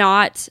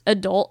not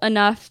adult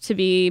enough to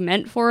be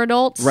meant for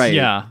adults. Right.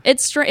 Yeah.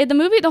 It's straight. The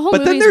whole But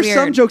movie then is there's weird.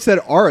 some jokes that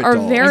are are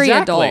adult. very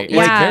Exactly. adult. Like,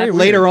 Yeah. very weird.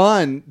 Later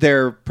on,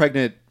 their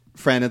pregnant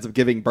friend ends up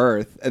giving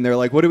birth, and they're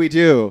like, "What do we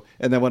do?"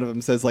 And then one of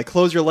them says, "Like,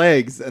 close your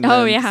legs." And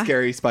Oh, then yeah.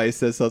 Scary Spice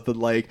says something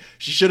like,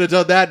 "She should have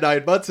done that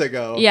 9 months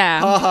ago." Yeah.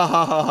 Ha ha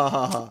ha ha ha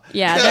ha ha.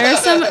 Yeah,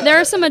 there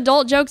are some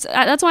adult jokes.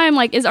 That's why I'm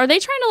like, are they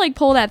trying to like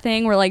pull that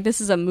thing where like this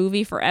is a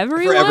movie for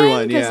everyone?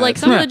 everyone, yeah. like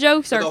some of the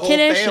jokes For are the whole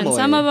kiddish and family.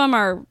 some of them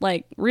are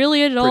like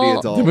really adult. Pretty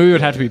adult. The movie would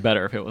have to be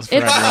better if it was for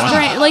It's everyone.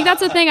 strange. Like that's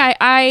the thing.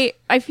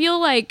 I feel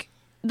like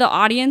the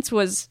audience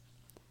was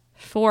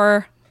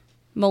for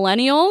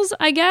millennials,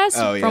 I guess,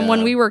 Oh, from yeah.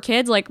 when we were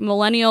kids, like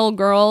millennial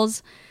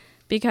girls,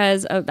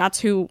 because that's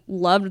who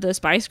loved the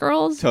Spice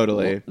Girls.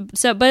 Totally.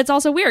 So, but it's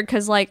also weird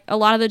because like a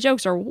lot of the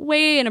jokes are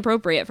way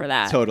inappropriate for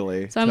that.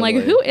 Totally. So I'm like,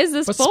 Totally. who is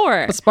this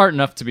for? But smart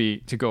enough to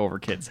go over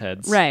kids'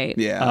 heads. Right.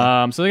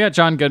 Yeah. So they got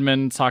John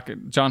Goodman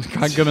looking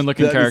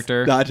That is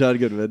character. not John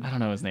Goodman. I don't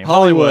know his name.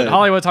 Hollywood.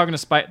 Hollywood talking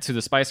to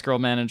the Spice Girl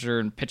manager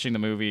and pitching the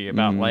movie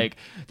about like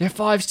they're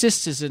 5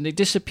 sisters and they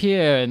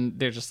disappear and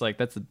they're just like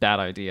that's a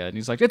bad idea and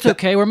he's like it's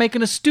okay we're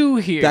making a stew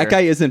here. That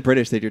guy isn't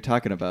British that you're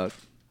talking about.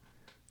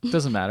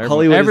 Doesn't matter.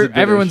 Hollywood isn't British.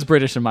 Everyone's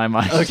British in my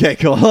mind. Okay,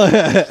 cool.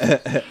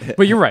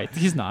 But you're right.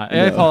 He's not.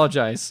 I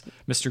apologize,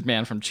 Mr.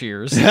 Man from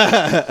Cheers.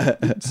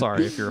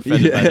 Sorry if you're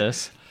offended by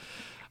this.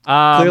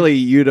 Clearly,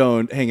 you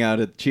don't hang out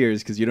at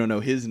Cheers because you don't know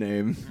his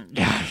name.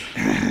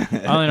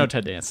 I only know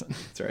Ted Danson.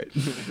 That's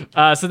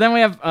right. So then we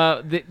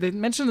have they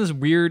mentioned this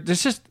weird.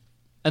 There's just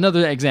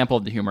another example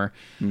of the humor.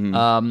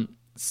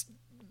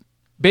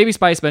 Baby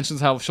Spice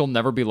mentions how she'll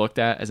never be looked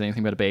at as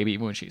anything but a baby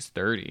even when she's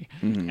 30,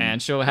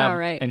 and she'll have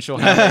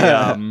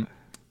a,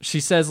 she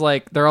says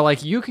like they're all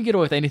like, you can get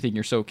away with anything,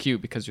 you're so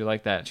cute because you're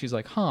like that. And she's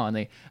like, huh? And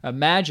they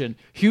imagine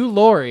Hugh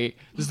Laurie.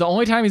 This is the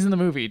only time he's in the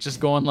movie,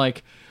 just going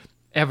like,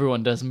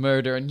 everyone does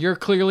murder and you're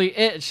clearly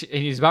it.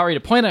 And he's about ready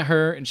to point at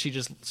her, and she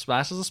just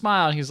splashes a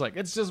smile. And he's like,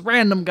 it's just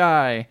random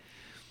guy.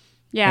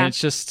 Yeah, and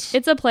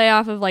it's a play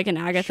off of like an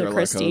Agatha Sherlock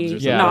Christie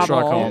Holmes novel.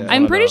 Sherlock Holmes,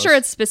 I'm pretty those. sure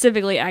it's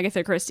specifically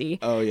Agatha Christie.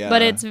 Oh yeah,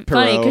 but it's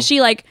funny because she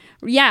like,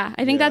 I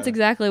think that's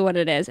exactly what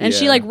it is. And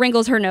she like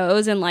wrinkles her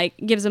nose and like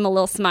gives him a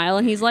little smile,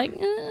 and he's like,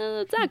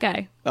 it's that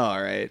guy.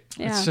 All right.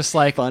 Yeah. It's just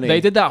like Funny.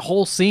 they did that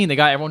whole scene. They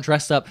got everyone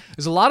dressed up.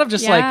 There's a lot of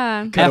just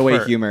like Cutaway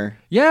effort. humor.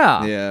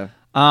 Yeah. Yeah.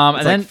 And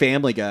It's then like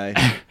Family Guy.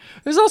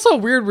 there's also a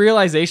weird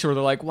realization where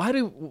they're like, why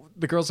do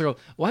the girls go,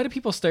 why do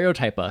people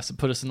stereotype us and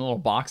put us in little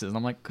boxes? And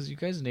I'm like, because you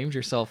guys named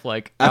yourself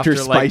like After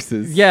like,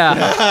 spices.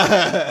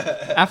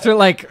 after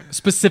like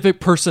specific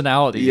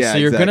personalities. Yeah, so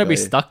you're gonna be exactly.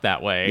 stuck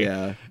that way.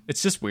 Yeah.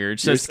 It's just weird.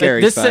 So You're it's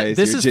Scary this Spice,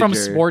 this you're is from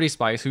Ginger. Sporty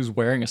Spice, who's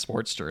wearing a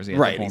sports jersey. At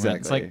Right, the moment. exactly.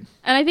 It's like,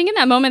 And I think in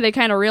that moment they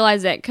kind of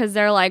realize it because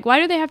they're like, why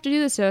do they have to do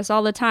this to us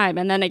all the time?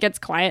 And then it gets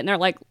quiet and they're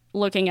like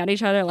looking at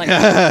each other like,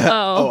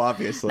 Oh,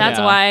 obviously. that's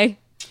Yeah. why.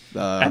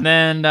 and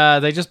then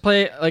they just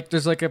play like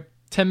there's like a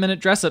 10-minute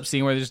dress up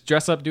scene where they just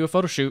dress up, do a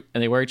photo shoot,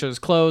 and they wear each other's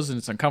clothes, and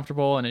it's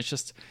uncomfortable, and it's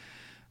just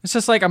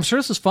like, I'm sure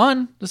this is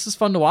fun. This is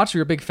fun to watch.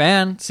 You're a big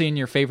fan, seeing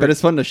your favorite. But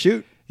it's fun to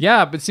shoot.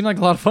 Yeah, but it seemed like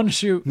a lot of fun to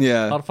shoot.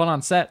 Yeah. A lot of fun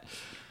on set.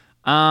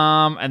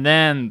 And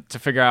then to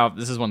figure out,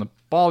 this is when the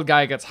bald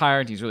guy gets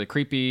hired. He's really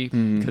creepy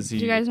because he.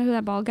 Do you guys know who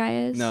that bald guy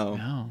is? No.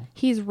 No.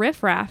 He's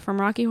Riff Raff from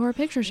Rocky Horror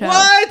Picture Show.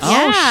 What? Yeah.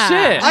 Oh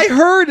shit! I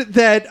heard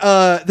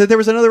that there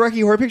was another Rocky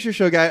Horror Picture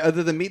Show guy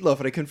other than Meatloaf,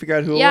 and I couldn't figure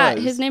out who Yeah, it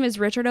was. his name is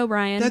Richard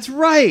O'Brien. That's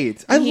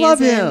right. I He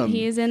love is in- him.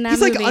 he is in that He's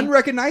movie. like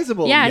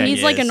unrecognizable. yeah, Yeah, he's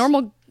he like a is.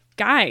 normal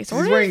guy,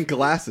 sort He's of. wearing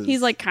glasses.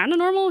 He's like kind of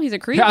normal. He's a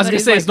creep. Yeah, I was but gonna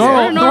he's, say, like, it's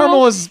normal. sorta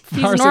Normal is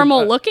He's ours are-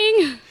 normal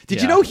looking. Did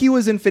Yeah. you know he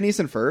was in Phineas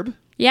and Ferb?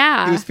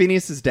 Yeah. He was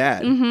Phineas's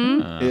dad.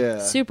 Mm-hmm. Yeah.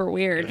 Super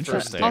weird.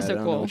 Interesting. But also I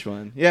don't know cool. which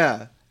one.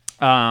 Yeah.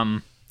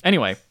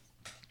 Anyway,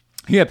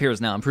 he appears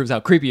now and proves how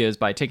creepy he is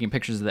by taking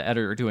pictures of the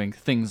editor doing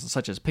things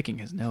such as picking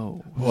his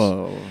nose.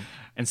 Whoa.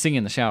 And singing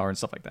in the shower and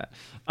stuff like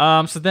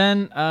that. So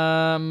then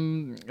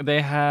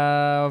they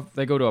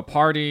go to a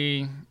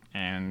party,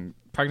 and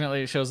pregnant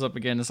lady shows up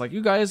again. It's like,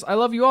 you guys, I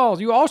love you all.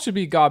 You all should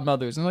be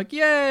godmothers. And like,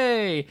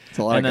 yay! It's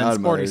a lot and of then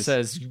Sporty godmothers.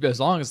 says, as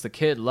long as the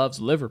kid loves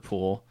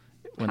Liverpool,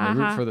 when they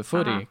root for the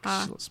footy,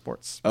 'cause she's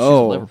sports. She's a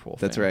Oh, Liverpool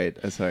that's fan. right.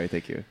 That's sorry.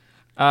 Thank you.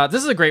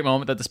 This is a great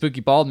moment that the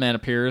spooky bald man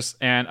appears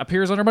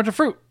under a bunch of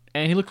fruit,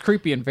 and he looks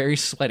creepy and very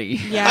sweaty.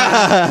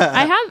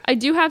 Yeah. I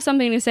do have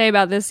something to say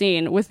about this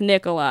scene with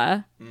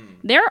Nicola.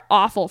 They're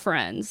awful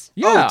friends.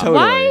 Yeah. Oh, totally.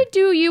 Why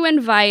do you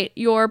invite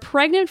your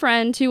pregnant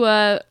friend to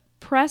a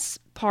press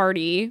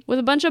party with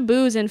a bunch of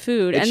booze and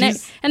food, and then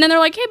she's- they're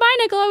like, "Hey, bye,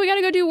 Nicola. We got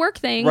to go do work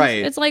things."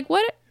 Right. It's like,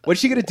 what? What's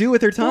she gonna do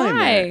with her time?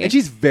 Why? there? And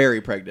she's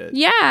very pregnant.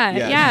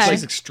 Yeah.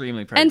 She's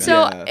extremely pregnant. And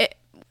so, Yeah.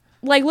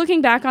 like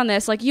looking back on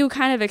this, like you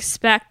kind of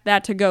expect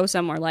that to go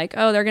somewhere. Like,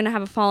 oh, they're gonna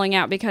have a falling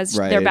out because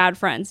Right. they're bad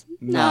friends.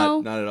 No,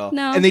 Not at all.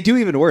 No, And they do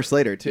even worse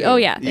later too. Oh,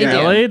 yeah, they do.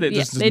 really?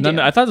 Yeah, they do.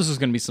 I thought this was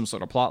going to be some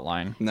sort of plot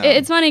line. No.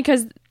 It's funny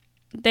because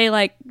they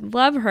like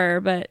love her,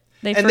 but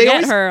they And forget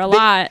always- her a they-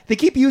 lot. They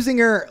keep using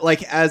her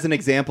like as an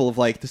example of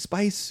like the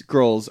Spice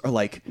Girls are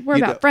like We're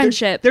you about know,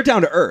 friendship. They're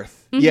down to earth.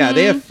 Yeah,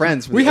 they have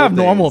friends. From We the have old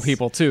normal days.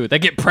 people too. They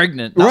get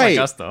pregnant, not right?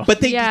 like us though.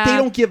 But they Yeah.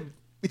 don't give.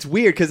 It's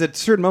weird because at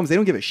certain moments they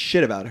don't give a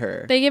shit about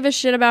her. They give a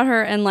shit about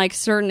her in like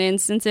certain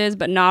instances,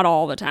 but not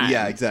all the time.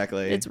 Yeah,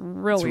 exactly. It's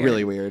real It's weird.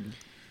 really weird.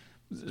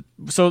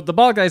 So the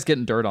bald guy's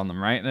getting dirt on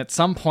them, right? And at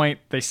some point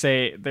they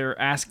say they're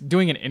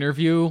doing an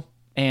interview,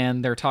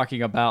 and they're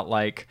talking about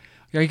like,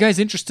 are you guys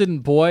interested in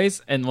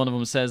boys? And one of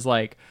them says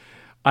like,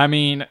 I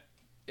mean,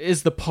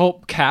 is the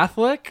Pope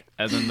Catholic?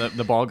 And then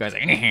the bald guy's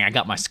like, I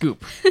got my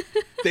scoop.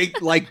 They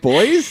like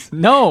boys.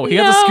 No, he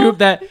has a No. scoop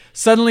that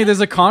suddenly there's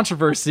a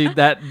controversy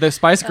that the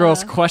Spice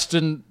Girls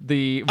question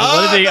the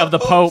validity of the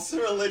Pope. Pope's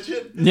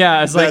religion.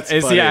 Yeah, it's like, That's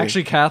is funny. he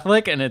actually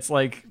Catholic? And it's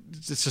like,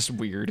 it's just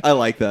weird. I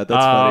like that.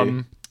 That's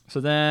funny. So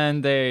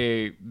then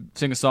they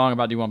sing a song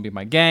about "Do You Want to Be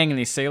My Gang?" and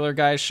these sailor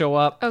guys show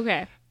up.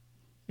 Okay.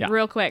 Yeah.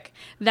 Real quick.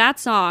 That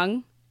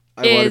song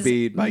I wanna is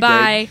be my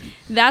by gang.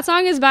 that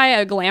song is by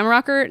a glam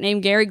rocker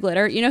named Gary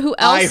Glitter. You know who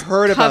else I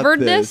heard about covered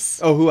this.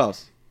 Oh, who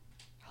else?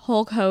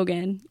 Hulk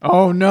Hogan.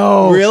 Oh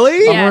no!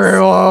 Really? Yes.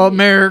 Real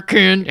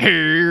American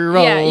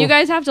hero. Yeah, you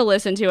guys have to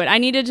listen to it. I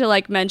needed to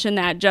like mention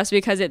that just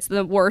because it's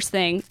the worst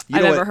thing You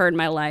I've know ever what? heard in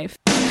my life.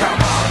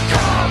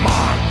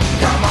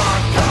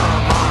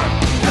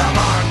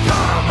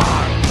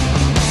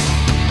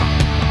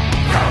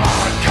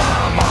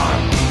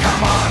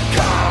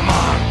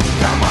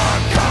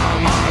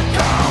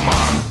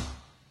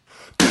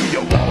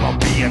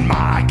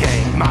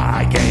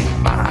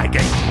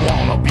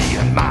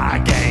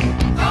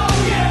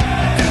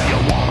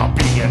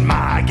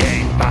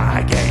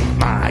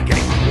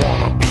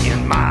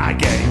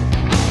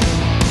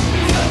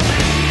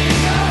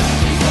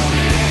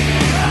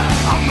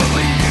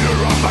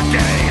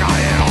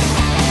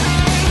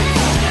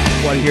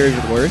 hear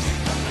even worse?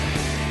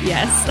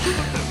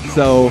 Yes.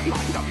 So,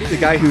 the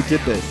guy who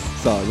did this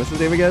song, what's his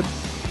name again?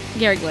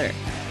 Gary Glitter.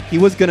 He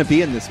was going to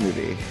be in this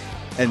movie.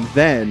 And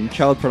then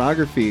child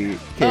pornography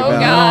came Oh, out.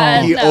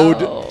 God, He no.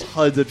 owed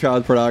tons of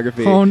child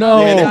pornography. Oh, no.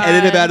 They had to God.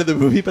 edit him out of the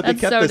movie, but That's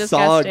they kept so the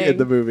song disgusting. in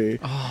the movie.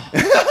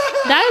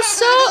 That is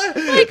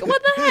so, like,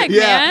 what the heck,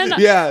 Yeah, man?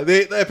 yeah.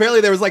 They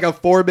apparently there was like a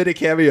 4-minute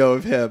cameo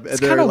of him, and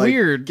they're kinda like,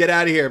 weird. "Get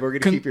out of here! We're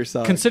gonna keep your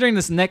song." Considering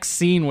this next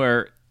scene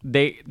where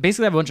they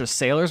basically have a bunch of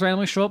sailors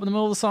randomly show up in the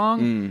middle of the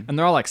song, and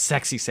they're all like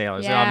sexy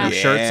sailors. They all have no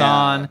Yeah. shirts Yeah.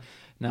 on,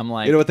 and I'm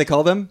like, You know what they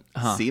call them?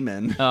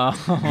 Seamen.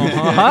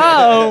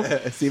 oh,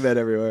 Seamen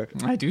everywhere.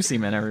 I do see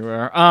men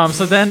everywhere.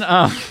 So then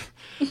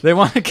they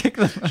want to kick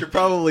them. Should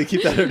probably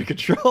keep that under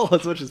control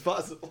as much as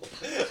possible.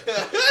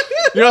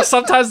 You know,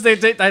 sometimes they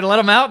let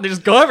them out and they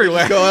just go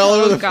everywhere. Go all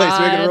over the place.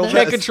 God. Make it a real Can't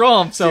mess.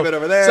 control them. So, Seamen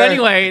over there. so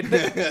anyway,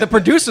 the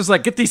producer's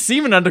like, get these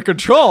semen under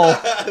control.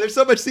 There's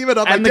so much semen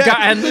on And my the deck.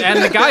 guy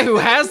and the guy who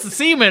has the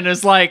semen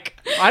is like,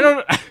 I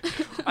don't.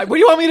 What do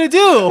you want me to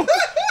do?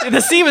 The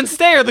semen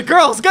stay or the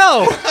girls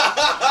go.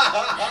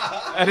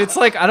 And it's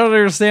like I don't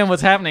understand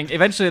what's happening.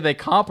 Eventually, they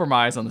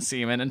compromise on the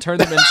semen and turn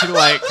them into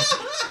like.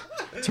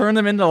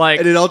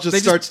 and it all just they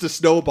starts to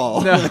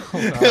snowball. No,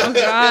 Oh,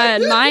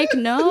 God. Mike,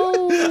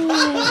 no.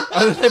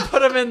 they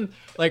put them in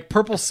like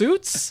purple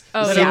suits.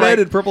 Oh, That are, yeah. Seamen like-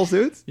 in purple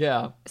suits?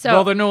 yeah. So-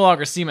 Well, they're no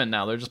longer seamen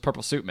now. They're just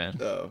purple suit men.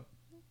 Oh.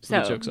 So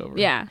the joke's over.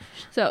 Yeah.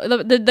 So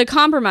the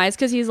compromise,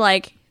 because he's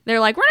like, they're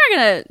like, we're not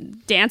going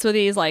to dance with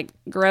these, like,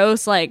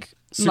 gross, like,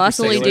 Super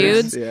muscly sailors.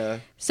 dudes. Yeah.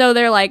 So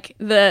they're like,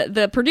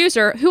 the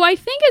producer, who I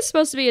think is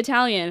supposed to be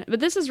Italian, but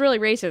this is really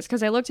racist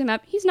because I looked him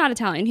up. He's not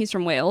Italian. He's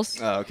from Wales.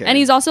 Oh, okay. And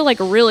he's also, like,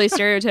 really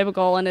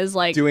stereotypical and is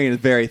like, Doing a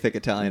very thick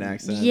Italian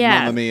accent. yeah,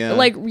 Mamma mia.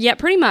 like, yeah,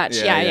 pretty much.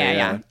 Yeah, Yeah, yeah, yeah.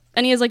 yeah.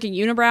 And he has like a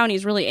unibrow and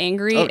he's really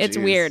angry. Oh, It's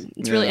geez. weird.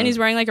 It's really, Yeah. and he's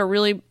wearing like a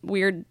really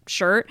weird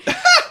shirt.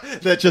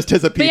 that just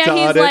has a But pizza yeah, on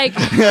he's it. like,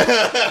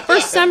 for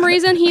some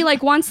reason, he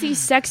like wants these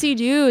sexy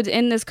dudes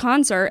in this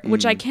concert,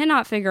 which I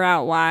cannot figure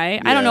out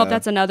why. I don't know if Yeah.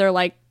 that's another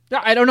like,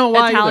 Yeah, I don't know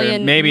why. Italian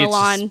either. Maybe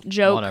Milan it's just,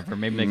 joke. Whatever.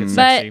 Maybe make it But-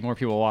 sexy. More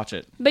people watch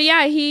it. but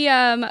yeah, he,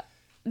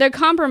 the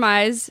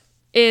compromise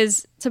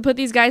is to put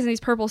these guys in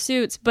these purple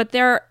suits, but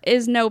there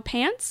is no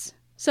pants.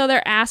 So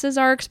their asses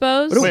are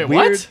exposed. What a Wait,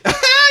 weird- what?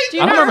 Do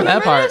you I don't not remember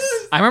that part.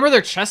 this? I remember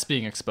their chest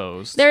being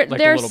exposed. They're like,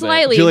 a they're little bit.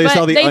 slightly, Julia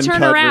saw but the they turn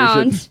uncut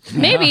around.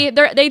 version. Maybe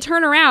they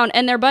turn around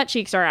and their butt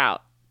cheeks are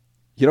out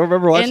You don't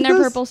remember watching in their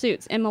this? purple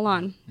suits in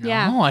Milan.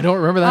 Yeah, No, I don't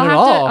remember that I'll at have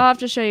all. I'll have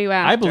to show you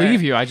after. I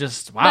believe you. I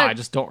just But- I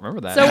just don't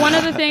remember that. So one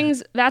of the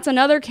things that's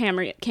another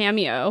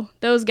cameo.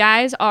 Those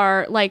guys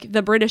are like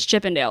the British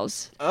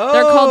Chippendales.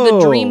 They're called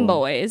the Dream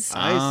Boys.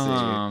 I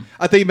Ah. see.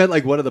 I thought you meant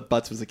like one of the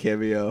butts was a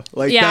cameo.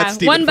 Like Yeah, that's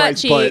Stephen one butt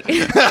Fry's cheek.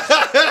 butt.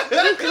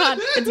 Oh God,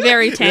 it's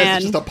very That's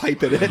tan, just a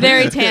pipe in it.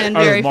 very tan and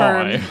very Oh,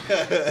 my.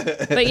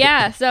 firm. But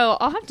yeah, so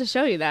I'll have to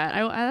show you that.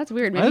 that's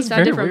weird. Maybe That's you saw a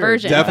very different weird.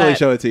 version. Definitely but-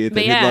 show it to you.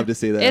 but He'd yeah, love to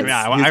see that. it's-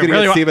 Yeah, He's I gonna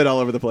really get wa- semen all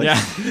over the place.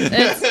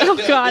 Yeah, oh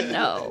God,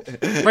 no.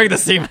 bring the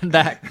semen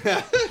back.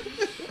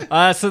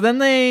 So then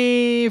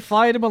they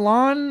fly to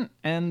Milan,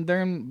 and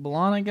they're in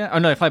Milan again. Oh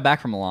no, they fly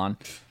back from Milan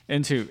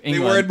into They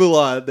England. were in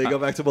Mulan. They go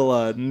back to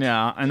Mulan.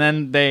 Yeah, and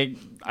then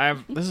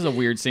this is a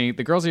weird scene.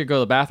 The girls here go to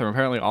the bathroom.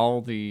 Apparently,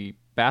 all the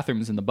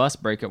bathrooms in the bus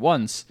break at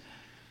once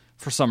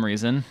for some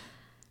reason.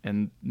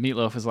 And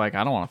Meatloaf is like,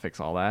 I don't want to fix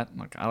all that.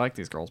 Like, I like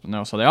these girls, but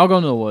no. So they all go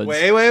into the woods.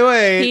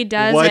 Wait. He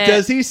does What it.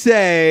 does he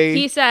say?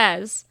 He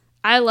says,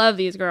 "I love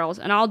these girls,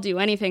 and I'll do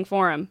anything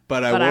for them,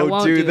 but I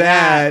won't do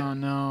that." that. Oh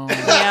no! Yep.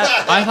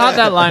 I thought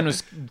that line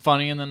was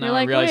funny, and then You're I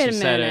like, realized wait you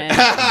a said minute.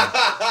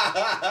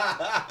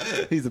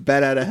 it. He's a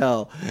bat out of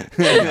hell.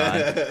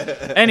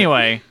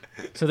 Anyway,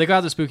 so they go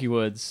out to spooky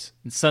woods,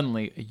 and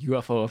suddenly a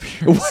UFO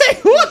appears. Wait,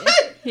 what?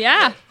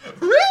 Yeah,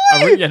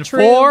 And True.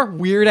 four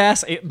weird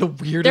ass, the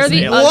weirdest they're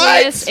the aliens.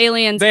 ugliest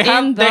aliens They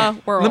have in the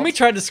world. Let me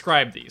try to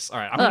describe these. All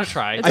right, I'm gonna Ugh,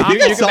 try. it's I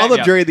think I You can saw back them me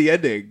up. during the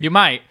ending. You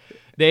might.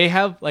 They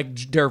have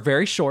they're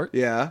very short.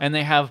 Yeah. And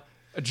they have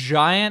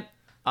giant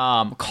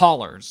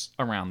collars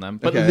around them,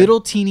 but Okay.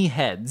 little teeny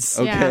heads.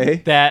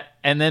 Okay.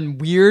 And then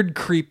weird,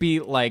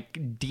 creepy,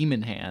 like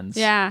demon hands.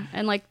 Yeah,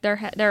 and like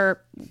their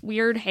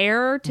weird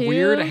hair too.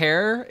 Weird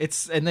hair.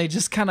 And they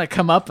just kind of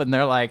come up and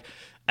they're like,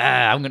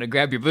 I'm gonna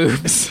grab your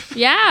boobs.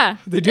 Yeah,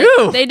 They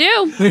do. They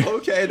do.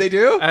 Okay, they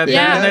do? And,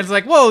 Yeah. and it's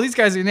like, whoa, these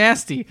guys are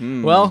nasty.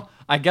 Well,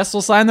 I guess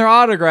we'll sign their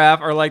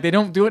autograph, or like they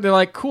don't do it. They're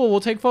like, cool,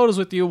 we'll take photos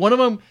with you. One of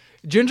them,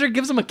 Ginger,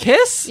 gives him a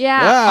kiss.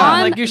 Yeah, Yeah.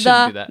 on Like, you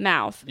shouldn't do the that.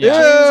 mouth. Yeah.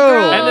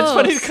 Ew. And it's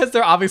funny Gross. because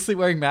they're obviously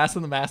wearing masks,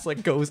 and the mask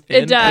like goes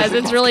in. It does.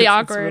 It's really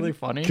awkward. It's really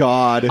funny.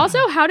 God.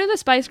 Also, how do the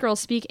Spice Girls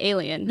speak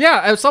alien?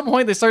 Yeah, at some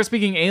point they start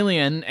speaking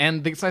alien,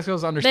 and the Spice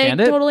Girls They understand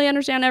it. totally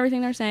understand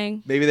everything they're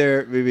saying. Maybe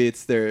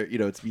it's their,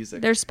 it's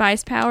music. Their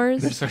spice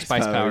powers. Their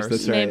spice powers.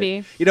 That's right.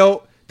 Maybe.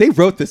 They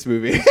wrote this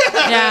movie.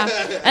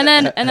 Yeah, and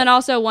then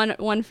also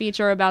one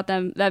feature about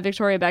them that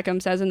Victoria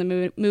Beckham says in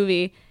the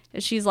movie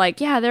And she's like,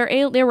 yeah,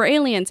 they were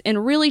aliens in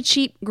really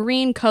cheap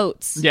green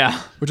coats. Yeah,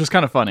 which was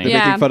kind of funny.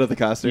 Yeah. Making fun of the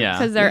costume. Yeah.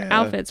 Because their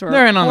outfits were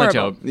They're in on the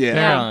horrible. joke. Yeah.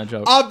 They're in on the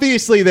joke.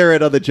 Obviously, they're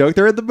in on the joke.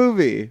 They're in the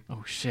movie.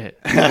 Oh shit.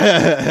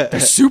 They're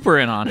super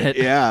in on it.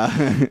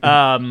 Yeah.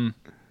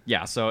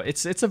 Yeah, so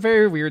it's a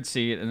very weird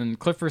scene, and then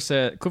Clifford's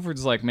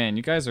like, man,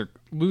 you guys are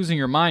losing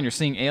your mind. You're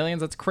seeing aliens.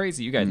 That's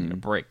crazy. You guys need a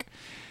break.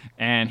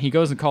 And he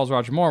goes and calls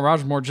Roger Moore.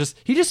 Roger Moore just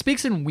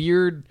speaks in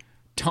weird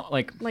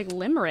like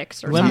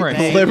limericks or limericks.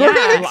 something. Limericks?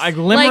 Yeah. Like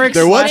limericks.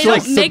 There was They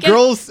like don't some make it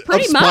girls of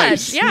pretty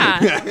spice. much.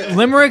 Yeah.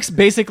 limericks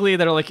basically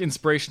that are like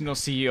inspirational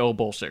CEO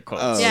bullshit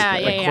quotes. Oh, Yeah,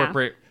 okay. yeah, Like yeah.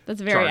 corporate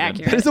That's very jargon.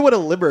 That accurate. isn't what a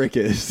limerick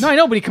is. No, I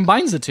know, but he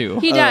combines the two.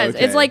 He does.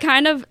 okay. It's like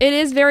it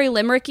is very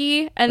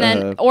limericky and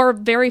then or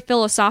very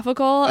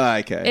philosophical.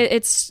 Okay.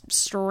 It's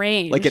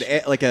strange. like an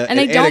and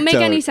they don't make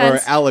any anecdote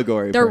sense. or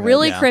allegory. They're perhaps.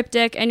 really Yeah.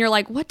 cryptic, and you're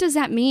like, what does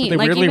that mean? But they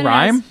like weirdly even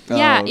rhyme?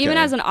 Yeah, Oh, even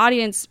okay. as an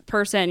audience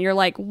person, you're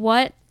like,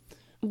 what?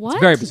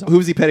 What? Very bizarre.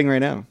 Who's he petting right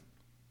now?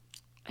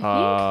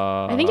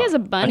 I think he has a I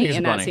bunny think it's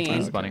in a that bunny. scene.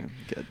 It's a bunny.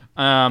 Good.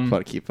 Um,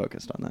 Want to keep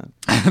focused on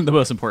that. the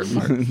most important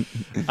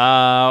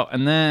part.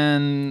 And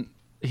then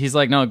he's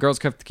like, no, girls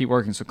have to keep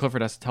working. So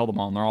Clifford has to tell them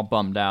all, and they're all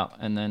bummed out.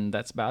 And then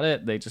that's about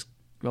it. They just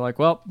go like,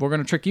 well, we're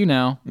going to trick you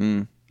now.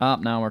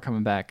 Now we're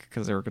coming back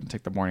because they were going to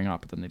take the morning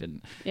off, but then they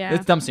didn't. Yeah.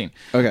 It's a dumb scene.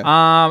 Okay.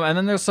 And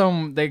then there's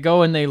they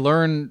go and they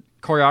learn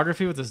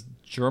choreography with this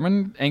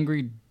German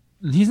angry.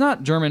 He's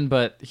not German,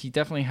 but he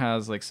definitely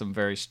has like some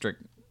very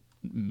strict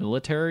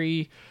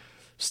military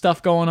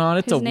stuff going on.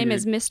 It's His a name weird,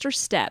 is Mr.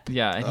 Step.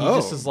 Yeah, and he Oh.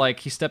 just is like,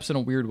 he steps in a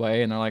weird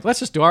way, and they're like, let's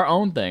just do our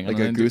own thing. Like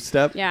And a then goose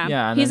step? Yeah,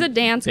 Yeah, and he's a then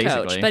dance coach,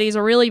 basically- but he's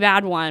a really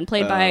bad one,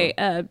 played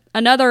by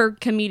another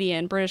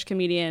comedian, British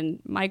comedian,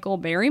 Michael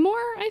Barrymore,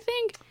 I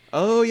think.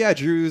 Oh, yeah,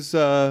 Drew's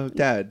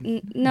dad.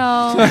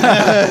 No,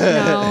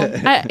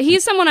 no,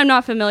 he's someone I'm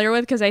not familiar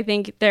with because I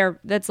think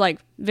that's like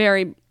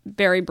very,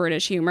 very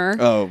British humor.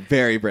 Oh,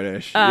 very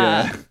British.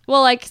 Yeah.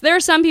 Well, like there are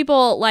some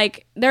people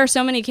like there are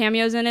so many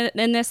cameos in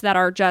this that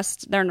are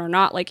they're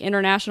not like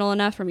international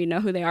enough for me to know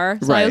who they are.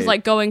 So I was Right.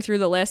 like going through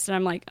the list and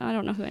I'm like, I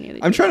don't know who any of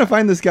these. I'm people trying to are.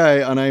 find this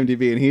guy on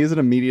IMDb, and he isn't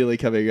immediately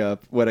coming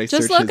up when I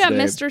Just search look his up name.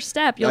 Mr.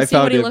 Step. You'll I see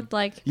what found he him. looked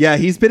like. Yeah,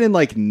 he's been in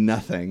like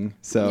nothing.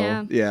 So,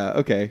 Yeah. yeah,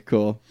 okay,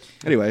 cool.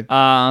 Anyway.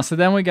 So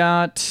then we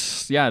got,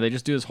 they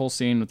just do this whole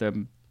scene with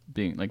them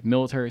being like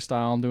military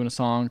style and doing a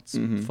song. It's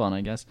fun,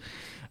 I guess.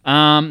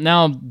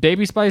 Now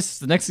Baby Spice,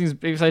 the next thing is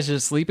Baby Spice is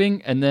just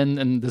sleeping, and then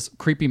in this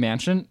creepy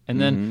mansion,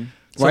 and then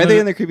Why are they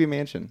in the creepy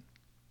mansion?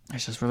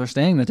 It's just where they're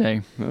staying the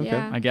day, Okay.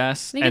 Yeah. I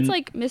guess. I think And it's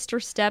like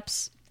Mr.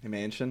 Step's A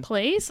mansion?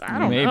 place. I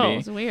don't Maybe. know.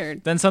 It's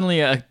weird. then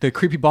suddenly the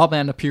creepy bald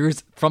man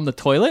appears from the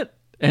toilet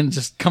and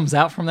just comes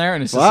out from there,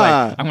 and it's just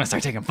Wow. like, I'm gonna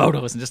start taking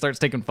photos, and just starts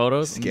taking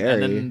photos. And Scary.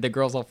 then the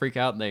girls all freak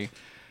out and they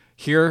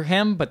hear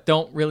him but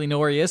don't really know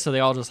where he is, so they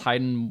all just hide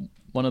in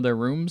one of their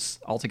rooms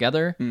all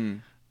together.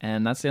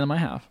 And that's the end of my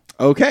half.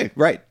 Okay,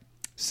 right.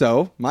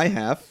 So, my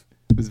half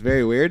was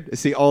very weird. I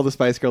see all the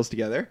Spice Girls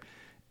together,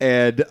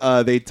 and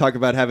they talk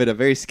about having a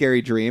very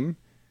scary dream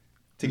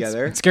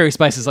together. And Scary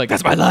Spice is like,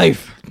 that's my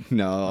life.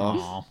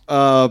 No.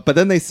 But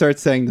then they start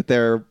saying that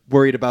they're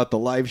worried about the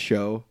live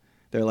show.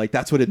 They're like,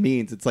 that's what it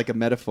means. It's like a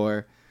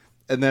metaphor.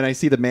 And then I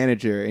see the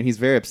manager, and he's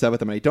very upset with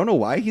them. And I don't know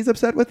why he's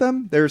upset with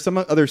them. There's some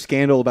other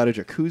scandal about a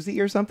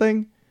jacuzzi or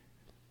something.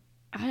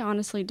 I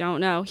honestly don't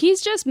know.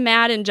 He's just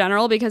mad in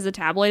general because the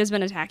tabloid has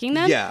been attacking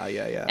them. Yeah.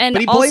 And but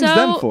he blames also,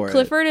 them for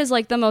Clifford is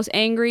like the most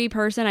angry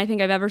person I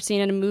think I've ever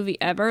seen in a movie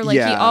ever. Like he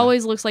Yeah.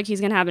 always looks like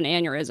he's gonna have an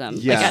aneurysm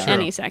Yeah. like at True.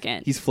 any second.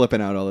 it. He's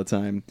flipping out all the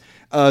time.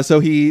 So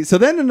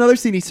then another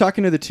scene, he's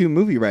talking to the two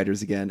movie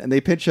writers again, and they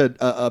pitch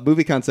a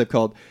movie concept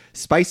called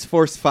Spice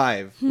Force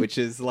 5, which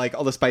is like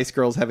all the Spice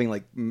Girls having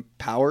like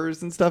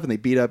powers and stuff, and they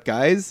beat up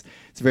guys.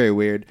 It's very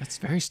weird. That's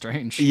very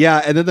strange.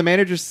 Yeah, and then the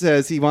manager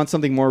says he wants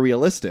something more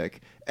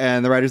realistic,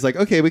 and the writer's like,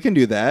 okay, we can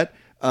do that.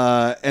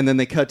 And then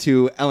they cut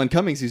to Alan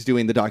Cummings, who's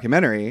doing the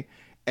documentary,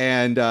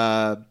 and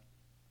I'm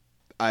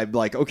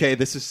like, okay,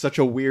 this is such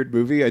a weird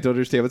movie. I don't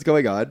understand what's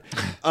going on.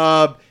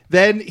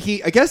 Then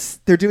I guess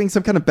they're doing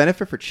some kind of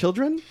benefit for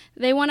children.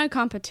 They won a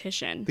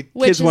competition, The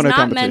which kids is won a not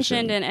competition.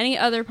 mentioned in any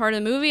other part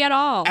of the movie at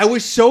all. I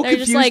was so They're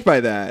just confused like-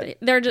 by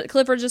that.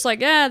 Clifford's just like,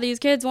 yeah, these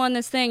kids won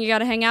this thing. You got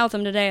to hang out with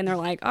them today, and they're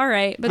like, all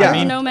right, but Yeah.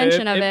 there's no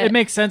mention of it. It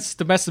makes sense.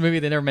 The best of the movie,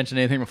 they never mentioned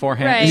anything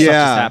beforehand. Right. And stuff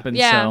Yeah. just happens.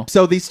 Yeah. So.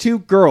 So these two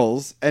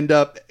girls end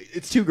up.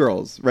 It's two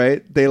girls,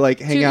 right? They like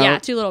hang out. Yeah,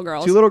 two little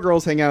girls. Two little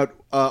girls hang out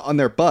on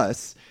their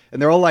bus,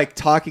 and they're all like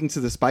talking to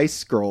the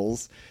Spice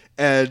Girls.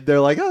 And they're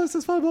like, oh, this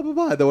is fun, blah, blah,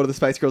 blah. And then one of the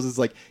Spice Girls is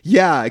like,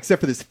 yeah,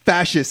 except for this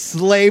fascist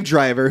slave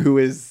driver who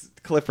is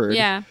Clifford.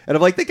 Yeah. And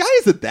I'm like, the guy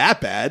isn't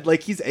that bad.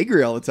 Like, he's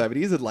angry all the time, but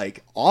he isn't,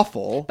 like,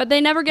 awful. But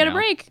they never get a No.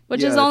 break,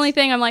 which Yeah, is the only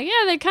that's- thing I'm like,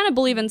 yeah, they kind of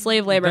believe in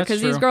slave labor That's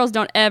because these true. girls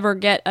don't ever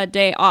get a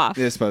day off.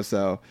 I suppose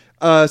so.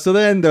 So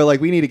then they're like,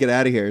 we need to get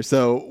out of here.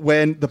 So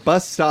when the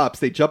bus stops,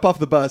 they jump off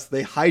the bus,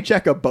 they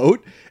hijack a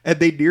boat, and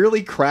they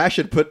nearly crash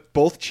and put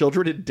both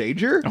children in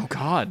danger. Oh,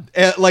 God.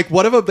 Like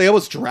one of them, they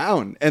almost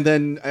drown. And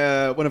then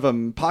one of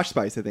them, Posh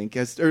Spice, I think,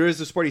 or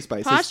is it Sporty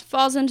Spice? Posh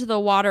falls into the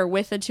water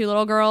with the two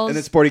little girls. And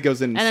then Sporty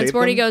goes in and then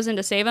Sporty goes in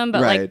to save them.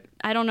 But Right. like,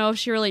 I don't know if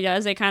she really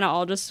does. They kind of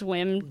all just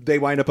swim They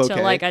wind up okay.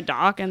 to like a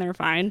dock and they're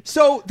fine.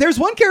 So there's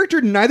one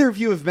character neither of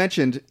you have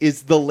mentioned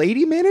is the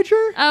lady manager.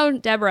 Oh,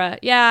 Deborah.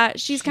 Yeah,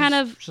 she's kind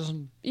of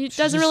doesn't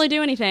just- really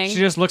do anything. She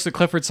just looks at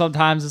Clifford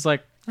sometimes. It's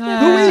like, Who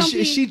is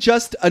she? Is she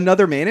just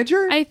another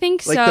manager? I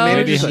think Like so. the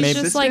manager's She's maybe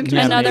just like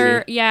assistant?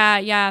 another.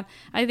 Yeah,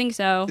 I think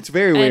so. It's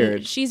very And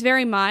weird. She's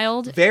very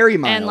mild. Very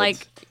mild. And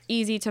like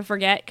easy to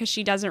forget because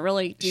she doesn't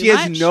really do She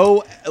has much.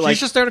 no like.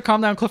 she's just there to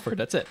calm down Clifford.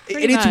 That's it.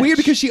 And it's much. weird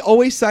because she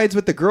always sides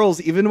with the girls,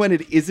 even when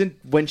it isn't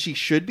when she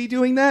should be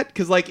doing that.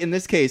 Because, like in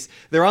this case,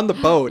 they're on the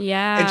boat,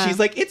 Yeah. and she's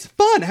like, "It's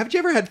fun. Haven't you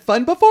ever had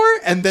fun before?"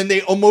 And then they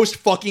almost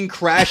fucking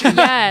crash and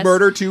Yes.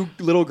 murder two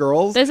little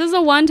girls. This is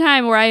the one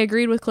time where I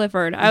agreed with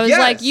Clifford. I was Yes.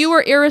 like, "You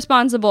were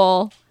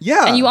irresponsible,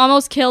 Yeah. and you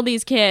almost killed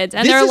these kids."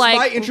 And This they're is like,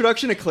 my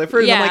introduction to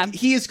Clifford. And Yeah. I'm like,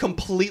 he is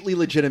completely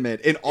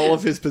legitimate in all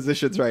of his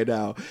positions right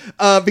now.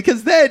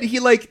 Because then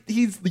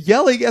he's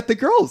yelling at the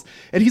girls.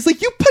 And he's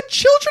like, you put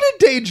children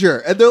in danger.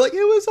 And they're like,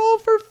 it was all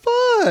for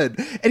fun.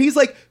 And he's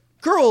like,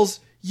 girls,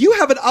 you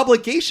have an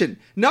obligation,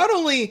 not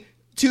only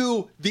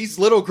to these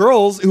little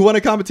girls who won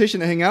a competition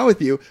to hang out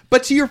with you,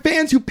 but to your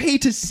fans who pay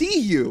to see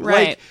you.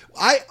 Right.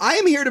 Like, I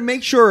am here to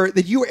make sure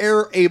that you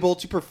are able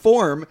to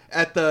perform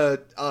at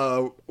the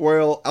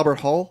Royal Albert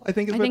Hall, I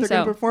think is I where think they're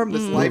going so. to perform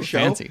this live show.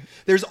 Fancy.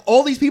 There's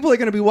all these people that are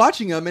going to be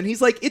watching him, and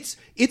he's like, it's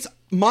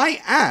my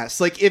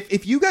ass. Like,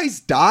 if you guys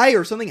die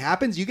or something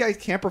happens, you guys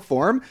can't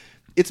perform.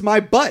 It's my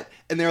butt.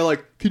 And they're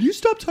like, could you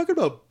stop talking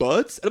about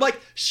butts? And I'm like,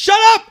 shut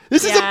up!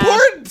 This is Yeah.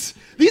 important!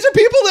 These are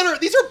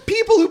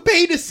people who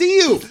pay to see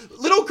you.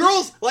 Little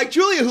girls like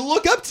Julia who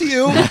look up to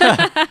you.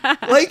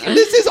 Like,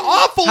 this is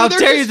awful. How and they're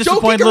dare you just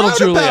joking disappoint little around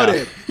Julia. about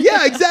it.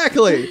 Yeah,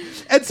 exactly.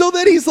 And so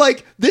then he's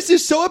like, this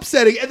is so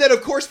upsetting. And then,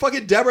 of course,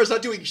 fucking Deborah's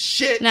not doing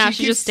shit. "No, she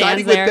she keeps just stands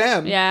siding there." with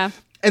them. Yeah.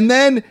 And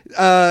then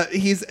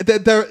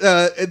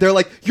they're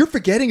like, you're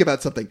forgetting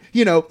about something,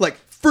 like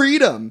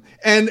freedom.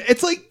 And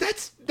it's like,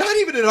 that's not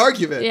even an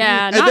argument.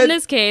 Yeah, And not then- in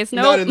this case.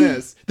 Not Nope. in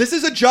this. This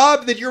is a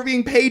job that you're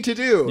being paid to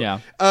do.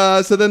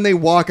 Yeah. So then they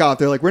walk off.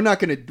 They're like, we're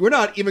not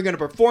even gonna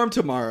perform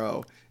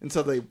tomorrow. And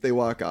so they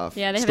walk off.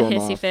 Yeah, they have storm a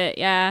hissy off. fit.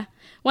 Yeah.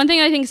 One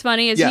thing I think is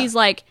funny is Yeah.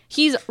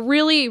 he's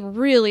really,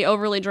 really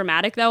overly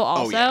dramatic though.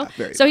 Also, yeah,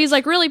 very so much. he's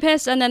like really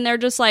pissed, and then they're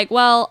just like,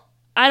 "Well,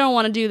 I don't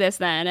want to do this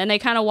then," and they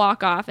kind of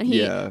walk off, and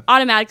he Yeah.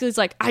 automatically is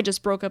like, "I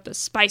just broke up the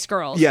Spice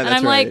Girls," Yeah, and that's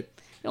I'm right.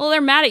 like, "Well, they're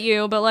mad at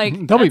you, but like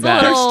They'll be that's a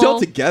back. They're little- still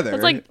together.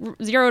 It's like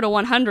 0 to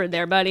 100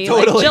 there, buddy.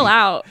 Totally. Like, chill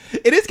out."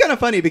 It is kind of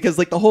funny because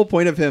like the whole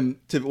point of him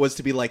was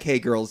to be like, hey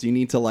girls, you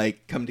need to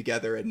like come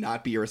together and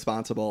not be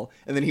irresponsible.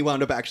 And then he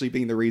wound up actually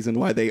being the reason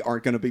why they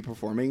aren't going to be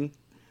performing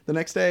the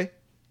next day.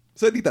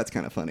 So I think that's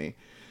kind of funny.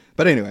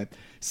 But anyway,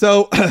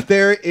 so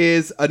there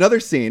is another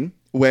scene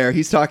where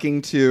he's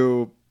talking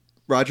to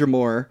Roger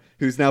Moore,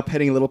 who's now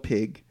petting a little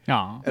pig.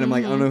 Aw. And I'm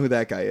like, I don't know who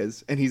that guy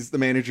is. And the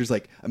manager's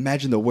like,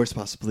 imagine the worst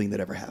possible thing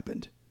that ever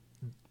happened.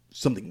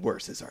 Something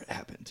worse has already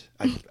happened.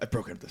 I've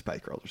broken up the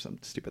Spice Girls or some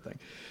stupid thing.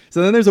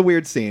 So then there's a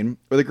weird scene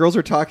where the girls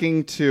are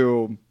talking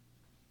to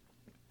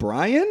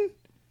Brian,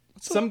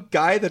 some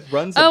guy that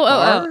runs a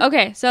bar. Oh,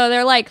 okay. So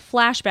they're like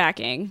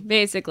flashbacking,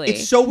 basically.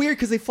 It's so weird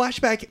because they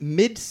flashback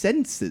mid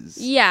sentences.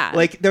 Yeah.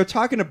 like they're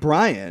talking to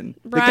Brian,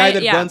 the guy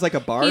that yeah. runs like a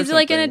bar. He's or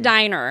like in a something.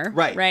 diner.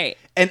 Right. Right.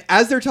 And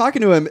as they're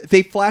talking to him,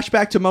 they flash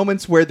back to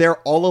moments where they're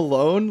all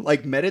alone,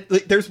 like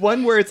there's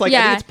one where it's like I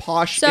Yeah. think it's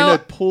Posh So- in a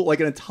pool, like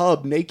in a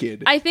tub,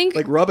 naked. I think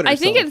like rubbing I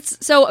herself. think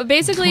it's so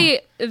basically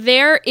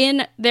they're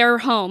in their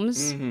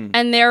homes Mm-hmm.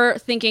 and they're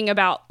thinking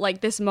about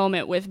like this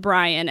moment with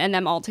Brian and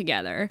them all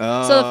together.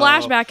 So the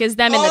flashback is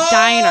them in the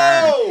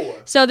diner.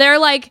 So they're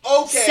like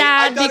Okay,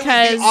 sad I thought it was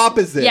because the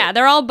opposite. Yeah,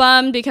 they're all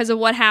bummed because of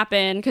what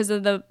happened, because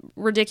of the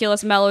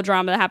ridiculous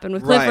melodrama that happened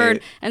with Clifford.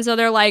 Right. And so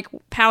they're like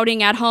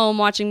pouting at home,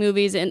 watching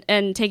movies and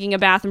taking a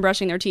bath and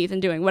brushing their teeth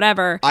and doing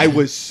whatever. I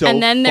was so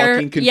and then they're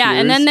fucking confused. yeah,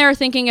 and then they're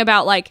thinking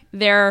about like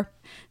their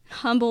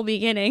humble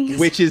beginnings.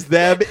 which is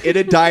them in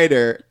a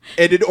diner,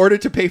 and in order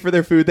to pay for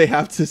their food, they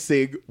have to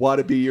sing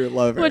 "Wanna Be Your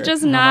Lover," Which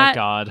is my not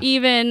God.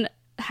 even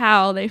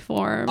how they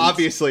formed.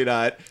 obviously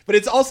not. But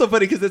it's also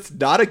funny because it's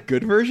not a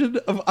good version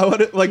of "I Want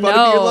to Be Your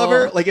No.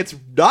 Lover." Like it's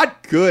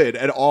not good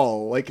at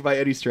all, like by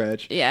any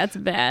stretch. Yeah, it's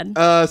bad.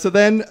 So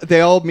then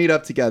they all meet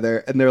up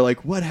together, and they're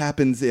like, "What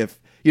happens if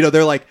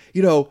they're like,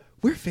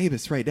 we're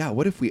famous right now.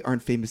 What if we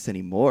aren't famous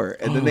anymore?"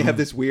 And then they have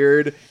this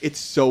weird. It's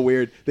so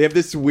weird. They have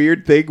this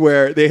weird thing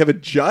where they have a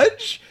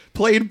judge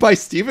played by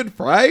Stephen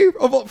Fry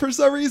for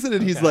some reason,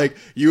 and he's like,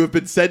 "You have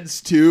been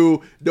sentenced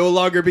to no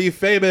longer be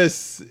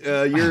famous.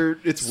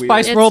 It's weird."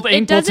 Spice World it Inc.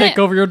 will doesn't- take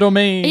over your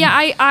domain. Yeah,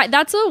 I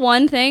that's the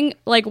one thing,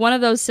 like one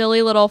of those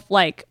silly little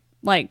like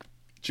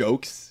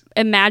Jokes.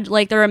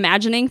 they're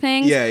imagining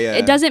things. Yeah.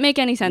 It doesn't make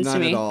any sense Not to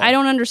me. at all. I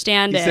don't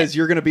understand He it. says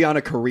you're going to be on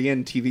a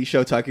Korean TV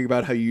show talking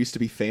about how you used to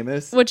be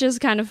famous. Which is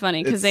kind of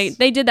funny because It's-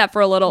 they did that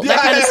for a little that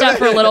kind of stuff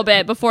for a little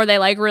bit before they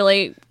like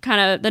really kind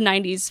of the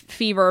 90s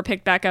fever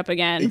picked back up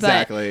again.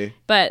 Exactly.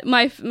 But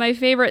my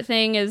favorite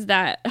thing is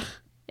that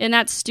in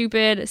that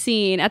stupid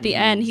scene at the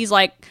end, he's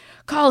like,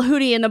 call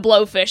Hootie and the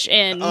Blowfish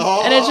in.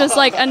 And it's just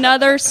like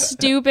another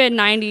stupid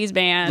 90s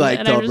band. Like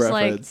and I'm dub just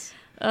reference.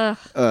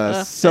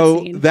 that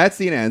scene. that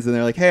scene ends, and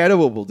they're like, "Hey, I know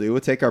what we'll do.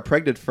 We'll take our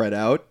pregnant friend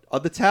out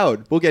on the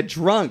town. We'll get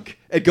drunk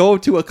and go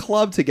to a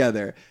club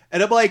together."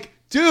 And I'm like,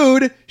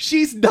 "Dude,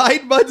 she's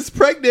 9 months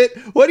pregnant.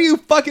 What are you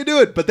fucking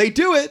doing?" But they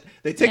do it.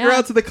 They take her Yeah.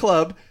 out to the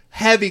club.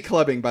 Heavy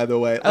clubbing, by the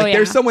way. Like, yeah.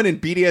 there's someone in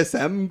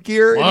BDSM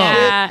gear. And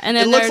Yeah, shit. and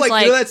then it looks there's,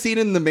 like, you know like- that scene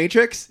in The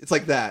Matrix? It's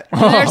like that.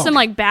 And there's some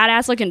like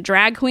badass looking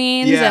drag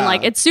queens Yeah. and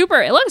like it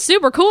looks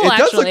super cool It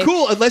actually. does look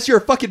cool unless you're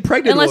a fucking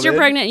pregnant Unless you're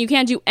woman. pregnant, you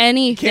can't do You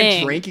anything.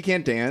 can't drink, you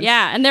can't dance.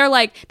 Yeah, and they're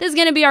like, this is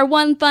going to be our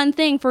one fun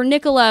thing for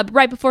Nicola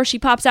right before she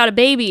pops out a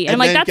baby. And And I'm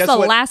like, then that's guess the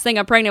what? last thing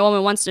a pregnant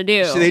woman wants to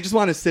do. So they just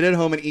want to sit at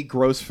home and eat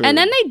gross food. And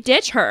then they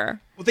ditch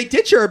her. Well, they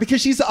ditch her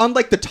because she's on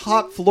like the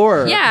top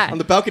floor. Yeah. On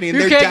the balcony. And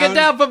You they're can't get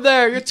down from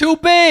there. You're too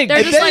big. They're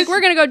And just then like,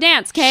 we're going to go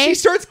dance, okay? She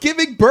starts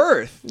giving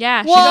birth.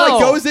 Yeah, She like Whoa.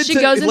 goes into She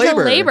goes into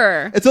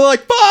labor. And so they're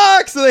like,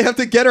 fuck! So they have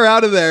to get her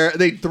out of there.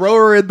 They throw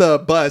her in the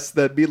bus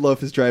that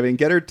Meatloaf is driving,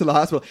 get her to the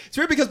hospital. It's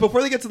weird because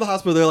before they get to the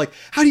hospital, they're like,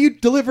 how do you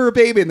deliver a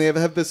baby? And they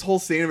have this whole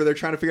scene where they're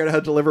trying to figure out how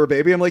to deliver a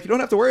baby. I'm like, you don't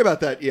have to worry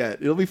about that yet.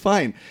 It'll be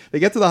fine. They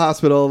get to the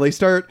hospital. They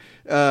start...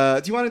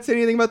 do you want to say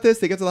anything about this?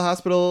 They get to the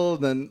hospital,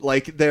 and then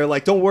like they're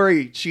like, "Don't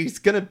worry, she's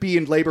gonna be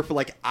in labor for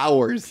like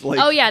hours." Like,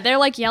 Oh yeah, they're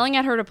like yelling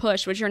at her to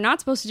push, which you're not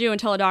supposed to do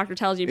until a doctor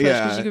tells you to push,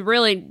 because Yeah. you could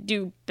really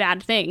do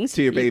bad things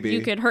To your baby.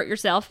 You could hurt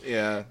yourself.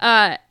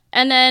 yeah.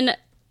 And then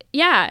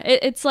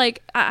it's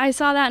like I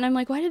saw that and I'm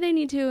like, why do they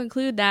need to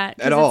include that?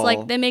 'Cause At it's all.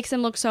 like that makes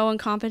him look so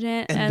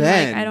incompetent, And and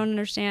then- like I don't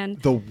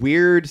understand. The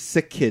weird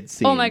sick kid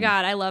scene. Oh my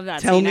god, I love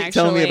that Tell scene. me- Actually,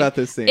 tell me about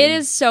this scene. It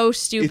is so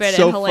stupid It's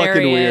so and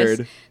fucking hilarious.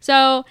 weird.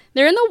 So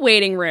they're in the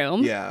waiting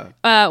room,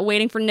 Yeah.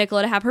 waiting for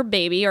Nicola to have her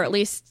baby, or at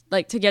least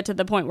like to get to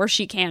the point where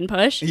she can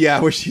push. Yeah,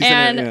 where she's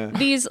And in it. Yeah.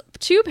 these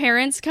two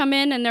parents come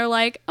in and they're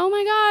like, "Oh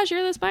my gosh,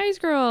 you're the Spice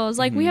Girls!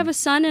 Like, Mm-hmm. we have a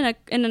son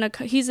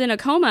he's in a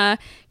coma.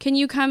 Can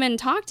you come and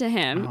talk to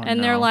him?" Oh,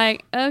 and they're no.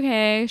 like,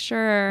 "Okay,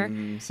 sure."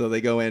 So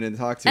they go in and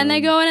talk to him. And they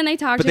go in and they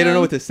talk But to they don't him.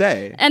 know what to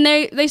say. And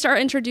they start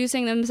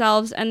introducing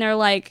themselves and they're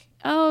like,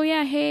 "Oh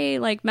yeah, hey,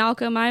 like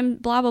Malcolm, I'm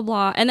blah blah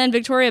blah." And then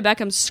Victoria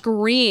Beckham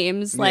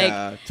screams like,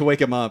 yeah, to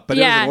wake him up, but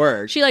it doesn't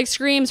work. She like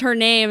screams her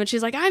name and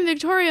she's like, "I'm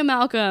Victoria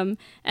Malcolm."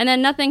 And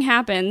then nothing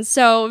happens.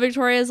 So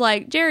Victoria's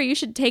like, "Jerry, you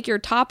should take your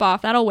top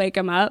off. That'll wake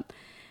him up."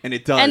 And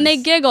it does. And they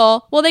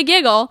giggle. Well, they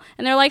giggle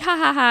and they're like, "Ha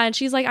ha ha." And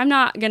she's like, "I'm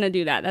not going to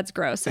do that. That's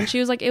gross." And she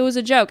was like, "It was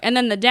a joke." And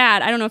then the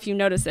dad, I don't know if you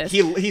noticed this,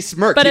 He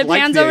smirked. but He it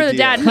liked pans the over to the idea.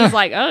 dad and he's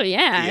like, "Oh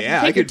yeah,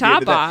 Yeah, I take your could be into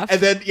top that. off." And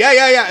then yeah.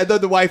 And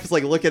then the wife is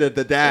like looking at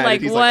the dad, Like,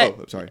 and he's what? like,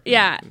 "Oh, I'm sorry."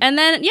 Yeah. And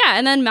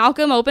then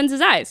Malcolm opens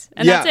his eyes.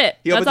 And Yeah, that's it.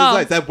 He That's opens all.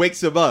 his eyes. That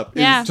wakes him up.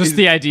 Yeah. Just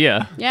the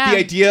idea. Yeah. the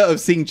idea of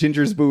seeing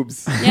Ginger's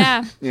boobs.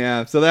 Yeah.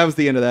 Yeah. So that was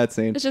the end of that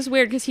scene. It's just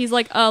weird because he's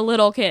like a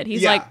little kid.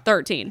 He's Yeah. like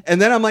 13.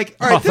 And then I'm like,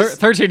 all Oh, right, this,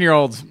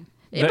 13-year-olds.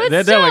 But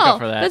They still, wake up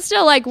for that. but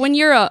still, like when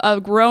you're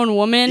a grown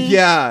woman.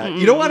 yeah,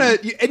 you don't want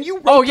to. And you.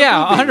 Wrote Oh the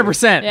yeah, movie.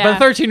 100%. Yeah.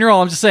 But a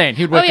 13-year-old, I'm just saying,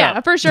 he'd Oh wake yeah,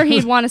 up. for sure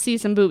he'd want to see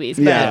some boobies.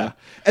 But Yeah.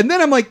 And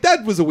then I'm like,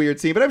 that was a weird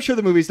scene, but I'm sure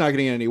the movie's not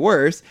getting any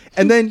worse.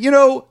 And then,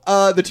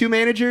 the two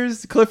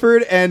managers,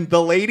 Clifford and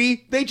the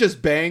lady, they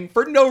just bang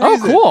for no Oh,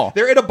 reason. cool.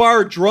 They're in a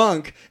bar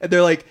drunk, and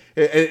they're like,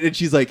 and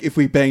she's like, if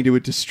we banged, it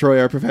would destroy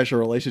our professional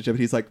relationship. And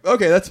he's like,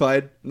 okay, that's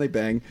fine. And they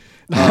bang.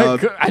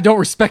 I don't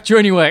respect you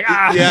anyway.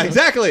 Ah. Yeah,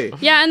 exactly.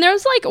 Yeah, and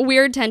there's like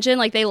weird tension.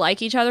 Like they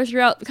like each other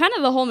throughout kind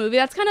of the whole movie.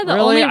 That's kind of the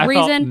Really? only I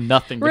felt reason.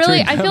 nothing Really,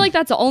 between I feel them. like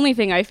that's the only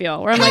thing I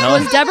feel. Where I'm like,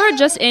 was Deborah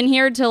just in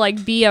here to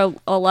like be a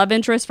love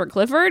interest for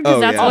Clifford? Because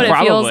Oh, that's yeah. what it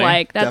feels Probably.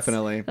 like. That's,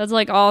 Definitely. That's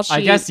like all she.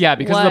 I guess, yeah,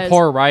 because of the was.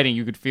 poor writing,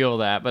 you could feel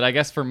that. But I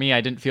guess for me,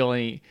 I didn't feel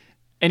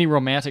any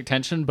romantic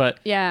tension. But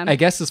Yeah. I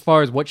guess as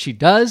far as what she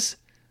does,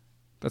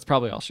 that's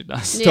probably all she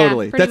does. Yeah,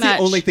 Totally. pretty That's much.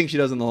 the only thing she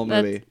does in the whole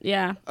That's- movie.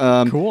 Yeah.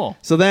 Cool.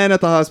 So then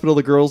at the hospital,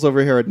 the girls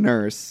overhear a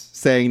nurse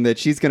saying that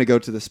she's going to go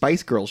to the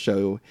Spice Girls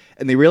show,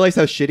 and they realize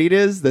how shitty it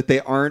is that they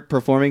aren't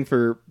performing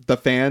for the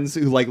fans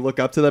who like look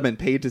up to them and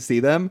paid to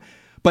see them.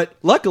 But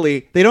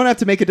luckily, they don't have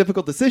to make a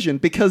difficult decision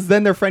because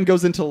then their friend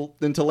goes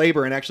into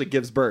labor and actually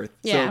gives birth.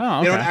 Yeah. So Oh,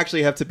 they don't okay.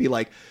 actually have to be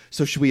like,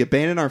 so should we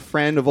abandon our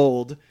friend of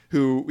old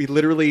who we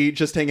literally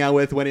just hang out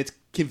with when it's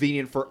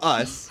convenient for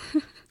us?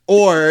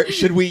 Or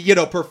should we,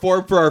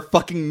 perform for our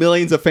fucking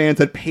millions of fans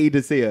that paid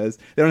to see us?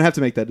 They don't have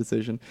to make that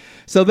decision.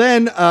 So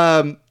then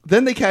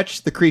they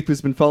catch the creep who's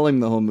been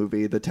following the whole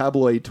movie, the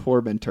tabloid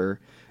tormentor.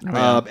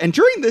 And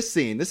during this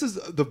scene, this is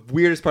the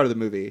weirdest part of the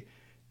movie.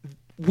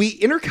 We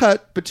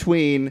intercut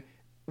between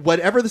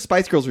whatever the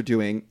Spice Girls are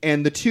doing,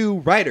 and the two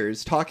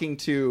writers talking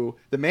to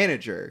the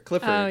manager,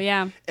 Clifford. Oh,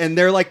 yeah. And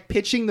they're like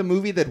pitching the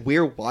movie that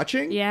we're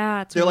watching.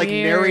 Yeah, it's They're like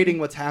weird. narrating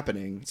what's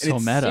happening. And So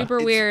meta. Super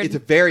weird. It's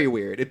very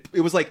weird.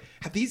 It was like,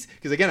 have these,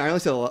 because again, I only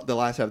saw the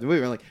last half of the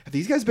movie. I'm like, have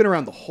these guys been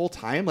around the whole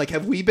time? Like,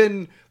 have we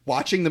been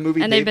watching the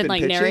movie And they've been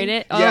like pitching? narrate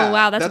it? Oh, Yeah,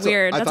 wow, that's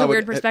weird. what I That's a thought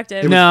weird would- perspective.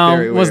 it was No,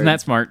 very wasn't weird.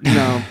 that smart.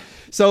 No.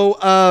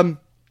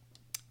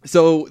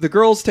 So the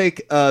girls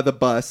take the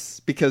bus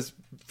because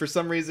for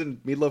some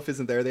reason Meatloaf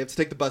isn't there. They have to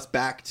take the bus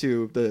back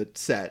to the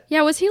set.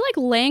 Yeah, was he like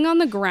laying on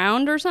the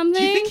ground or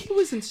something? Do you think he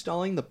was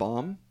installing the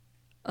bomb?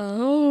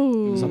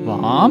 Oh. There's a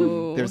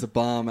bomb? There's a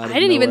bomb out of I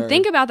didn't even nowhere.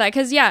 think about that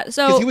because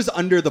so because he was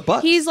under the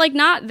bus. he's like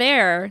not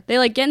there. They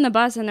like get in the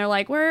bus and they're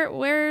like,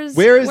 where's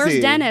Where is he?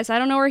 Dennis? I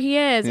don't know where he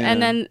is. Yeah.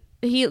 And then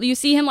you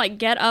see him like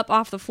get up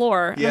off the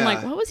floor. And I'm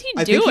like, what was he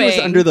I doing? think he was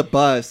under the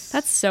bus.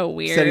 That's so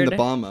weird. Setting the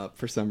bomb up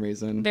for some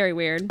reason. Very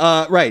weird.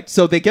 Right.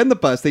 So they get in the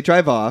bus, they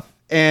drive off,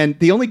 and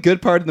the only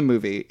good part of the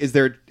movie is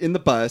they're in the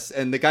bus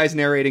and the guy's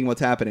narrating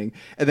what's happening,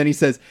 and then he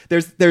says,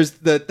 "There's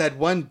that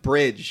one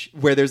bridge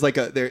where there's like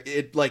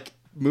it like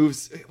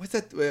moves. What's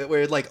that?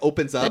 Where it like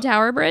opens up? The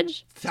Tower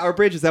Bridge? Tower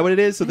Bridge, is that what it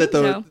is? So that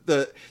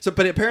think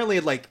but apparently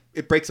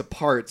it breaks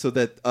apart so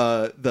that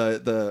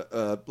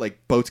the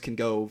like boats can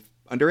go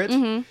under it.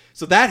 Mm-hmm.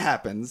 So that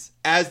happens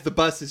as the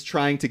bus is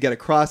trying to get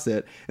across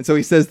it. And so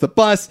he says the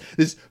bus,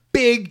 this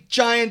big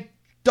giant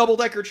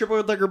double-decker,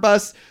 triple-decker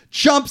bus,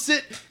 jumps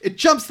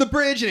the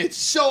bridge, and it's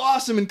so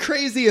awesome and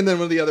crazy. And then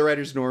one of the other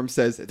writers, Norm,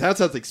 says, that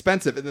sounds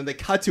expensive. And then they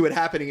cut to it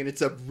happening, and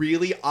it's a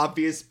really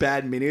obvious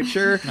bad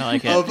miniature I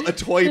like it. of a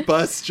toy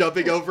bus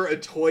jumping over a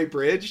toy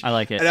bridge. I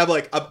like it. And I'm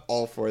like, I'm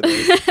all for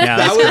this. Yeah, that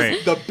that's was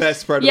great. the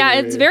best part of the Yeah,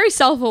 movie. it's very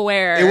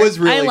self-aware. It was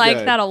really I like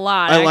good. that a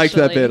lot. I like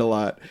that actually. bit a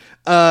lot.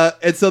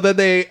 And so then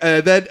then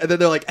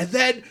they're like, and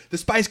then the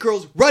Spice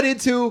Girls run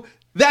into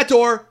that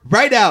door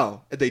right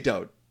now, and they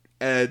don't.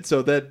 And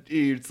so then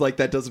it's like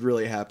that doesn't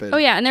really happen. Oh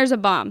yeah, and there's a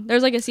bomb.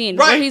 There's like a scene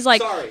Right, where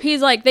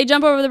he's like, they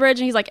jump over the bridge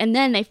and he's like, and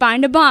then they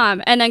find a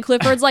bomb, and then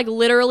Clifford's like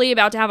literally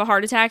about to have a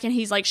heart attack, and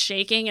he's like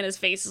shaking, and his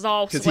face is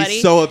all because sweaty.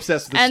 he's so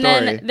obsessed with the and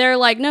story. then they're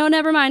like, no,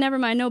 never mind,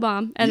 no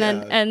bomb, and Yeah.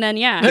 then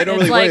They don't it's really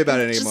worry like about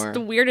it just anymore.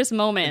 the weirdest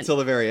moment. Until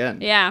the very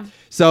end. Yeah.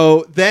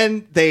 So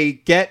then they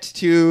get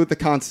to the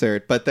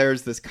concert, but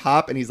there's this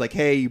cop, and he's like,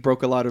 hey, you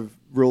broke a lot of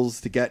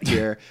rules to get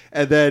here.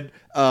 And then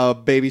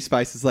Baby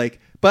Spice is like,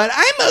 but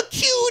I'm a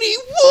cutie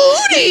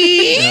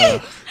Woody.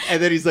 Yeah.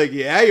 And then he's like,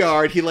 yeah, you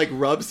are. And he like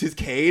rubs his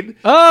cane.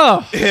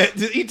 Oh,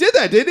 He did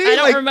that, didn't he? I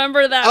don't Like-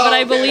 remember that, but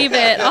I believe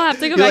it. I'll have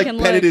to go he back like and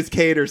petted look. his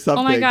cane or something.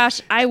 Oh my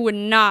gosh, I would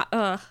not.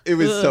 Ugh. It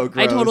was so I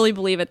gross. totally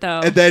believe it though.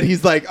 And then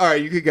he's like, all right,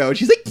 you can go. And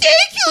she's like,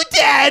 thank you,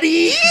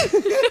 Daddy.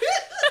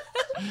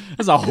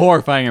 that's a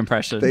horrifying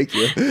impression. Thank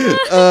you.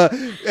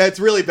 It's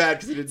really bad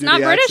because he didn't do not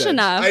the British accent.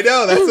 enough. I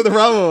know, that's what the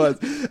problem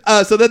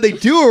was. So then they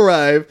do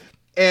arrive,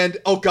 and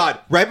oh god,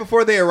 right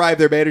before they arrive,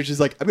 their manager's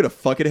like, I'm gonna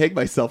fucking hang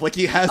myself. Like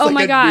he has oh like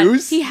my a god,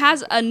 noose he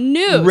has a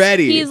noose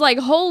ready. He's like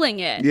holding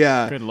it.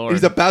 Yeah. Good lord.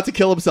 He's about to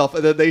kill himself,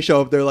 and then they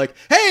show up. They're like,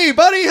 "Hey,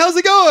 buddy, how's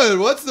it going?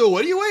 What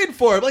are you waiting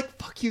for?" I'm like,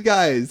 "Fuck you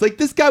guys!" Like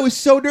this guy was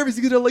so nervous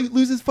he's gonna like,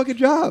 lose his fucking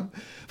job.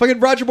 Fucking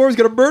Roger Moore's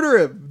gonna murder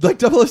him. Like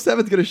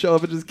 007's gonna show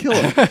up and just kill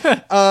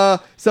him.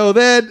 So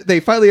then they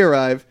finally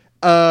arrive.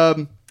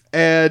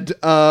 And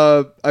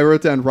I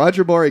wrote down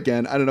Roger Moore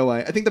again. I don't know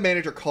why. I think the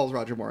manager calls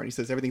Roger Moore and he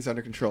says everything's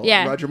under control.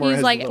 Yeah, And Roger Moore he's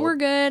has like, a little- we're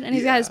good, and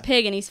he's got his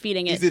pig and he's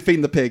feeding it. He's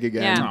feeding the pig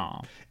again. Yeah.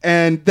 Aw.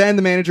 And then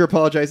the manager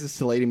apologizes to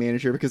the lady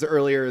manager because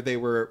earlier they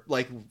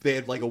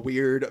had like a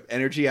weird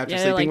energy after Yeah,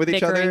 they're sleeping like with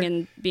each other. bickering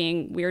and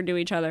being weird to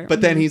each other. But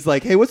then he's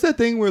like, hey, what's that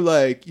thing where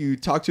like you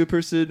talk to a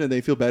person and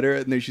they feel better?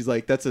 And then she's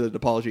like, that's an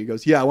apology. He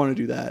goes, yeah, I want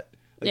to do that.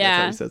 Like, that's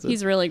how yeah, he says it.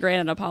 he's really great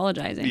at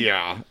apologizing.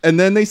 Yeah. And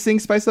then they sing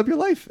Spice Up Your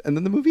Life. And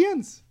then the movie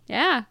ends.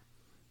 Yeah.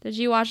 Did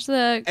you watch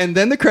the? And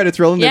then the credits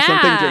roll and there's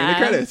Yeah. something during the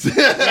credits.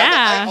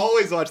 Yeah. I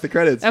always watch the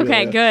credits.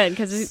 Okay, Julia. good,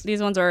 because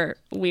these ones are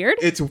weird.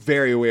 It's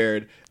very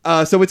weird.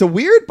 So it's a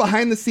weird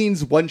behind the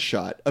scenes one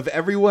shot of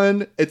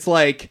everyone. It's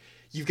like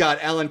you've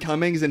got Alan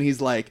Cummings and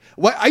he's like,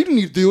 "What? I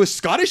need to do a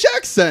Scottish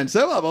accent."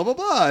 So blah blah blah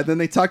blah. And then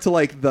they talk to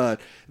like the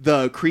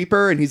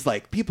creeper and he's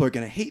like, "People are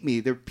gonna hate me.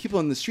 There people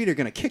in the street are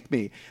gonna kick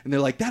me." And they're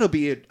like, "That'll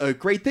be a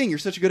great thing. You're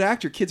such a good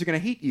actor. Kids are gonna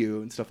hate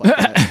you and stuff like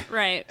that."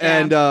 Right.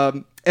 Yeah.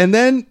 And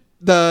then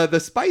the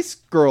Spice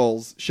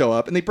Girls show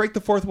up and they break the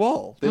fourth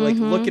wall. They like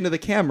look into the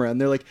camera and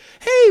they're like,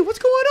 "Hey, what's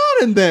going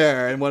on in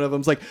there?" And one of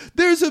them's like,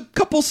 "There's a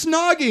couple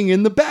snogging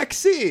in the back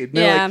seat." And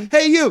they're like,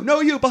 "Hey, you,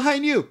 no, you,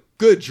 behind you.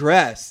 Good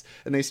dress."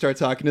 And they start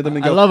talking to them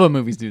and I go, love when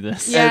movies do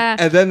this. Yeah.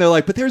 and then they're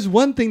like, "But there's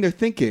one thing they're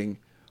thinking.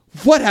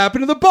 What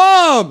happened to the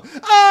bomb?"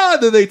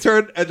 Then they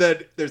turn, and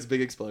then there's a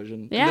big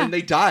explosion. Yeah. And then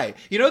they die.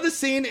 You know the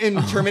scene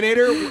in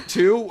Terminator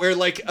 2 where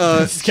like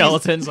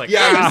Skeletons, like,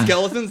 yeah, ah. the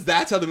skeletons.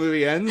 That's how the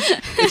movie ends.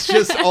 It's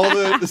just all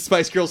the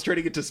Spice Girls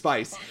turning into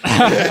spice.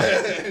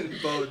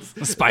 Bones.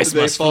 The spice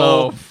They must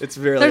fall. flow. It's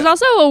very. There's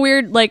also a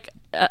weird like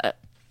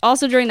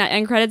also during that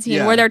end credit scene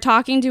Yeah. where they're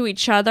talking to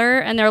each other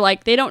and they're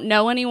like, they don't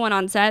know anyone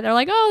on set. They're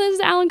like, oh, this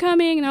is Alan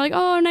Cumming. And they're like,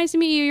 oh, nice to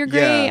meet you. You're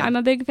great. Yeah. I'm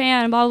a big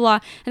fan, blah, blah,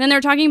 blah. And then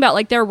they're talking about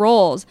like their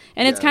roles.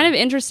 And it's Yeah. kind of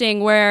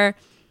interesting where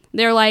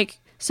they're like,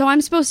 so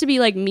I'm supposed to be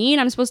like mean.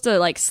 I'm supposed to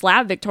like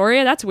slap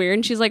Victoria. That's weird.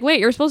 And she's like, wait,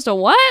 you're supposed to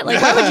what?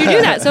 Like, why would you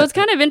do that? So it's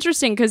kind of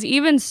interesting because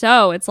even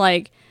so, it's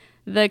like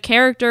the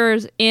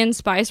characters in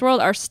Spice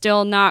World are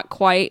still not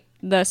quite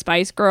the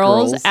Spice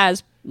Girls.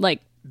 As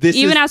like,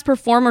 as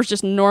performers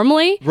just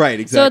normally. Right,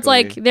 exactly. So it's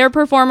like they're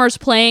performers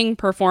playing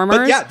performers.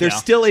 But yeah, they're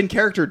still in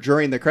character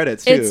during the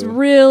credits too. It's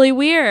really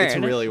weird. It's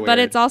really weird. But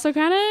it's also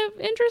kind of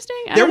interesting.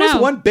 There was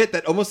know. one bit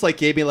that almost like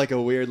gave me like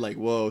a weird like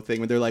whoa thing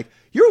when they're like,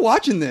 you're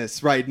watching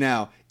this right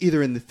now,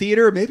 either in the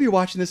theater, or maybe you're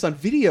watching this on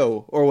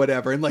video or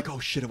whatever. And like, oh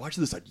shit, I'm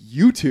watching this on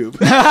YouTube.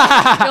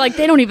 You're like,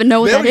 they don't even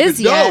know what They that don't is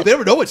even know. yet. They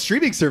don't know what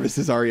streaming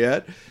services are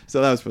yet.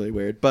 So that was really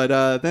weird.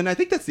 But then I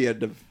think that's the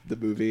end of the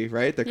movie,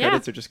 right? The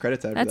credits are just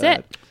credits after That's that.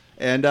 it.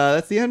 And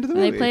that's the end of the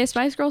movie. They play a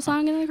Spice Girl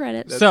song in the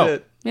credits. That's So,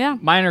 it. Yeah.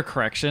 minor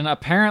correction.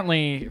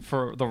 Apparently,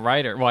 for the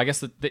writer, well, I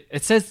guess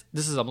it says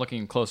this is. I'm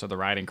looking closer. The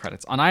writing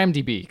credits on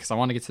IMDb because I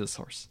want to get to the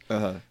source.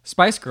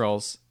 Spice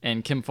Girls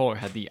and Kim Fuller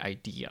had the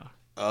idea.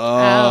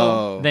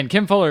 Oh. Then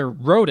Kim Fuller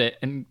wrote it,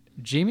 and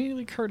Jamie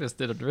Lee Curtis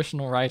did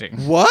additional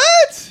writing.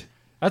 What?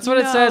 That's what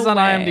it No says on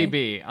way.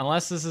 IMDb.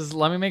 Unless this is.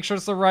 Let me make sure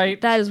it's the right.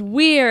 That is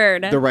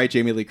weird. The right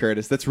Jamie Lee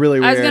Curtis. That's really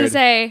weird. I was gonna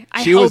say,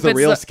 She was the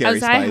real I Scary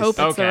Spice. hope it's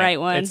the Okay. right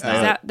one. It's Is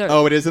not. that the-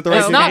 Oh, it isn't the right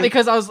It's Jamie not Lee-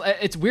 because I was.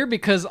 It's weird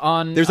because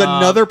on There's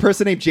another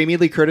person named Jamie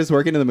Lee Curtis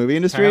working in the movie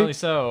industry. Apparently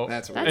so.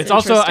 That's That's it's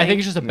also. I interesting. think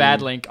it's just a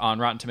bad link on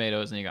Rotten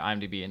Tomatoes, and you got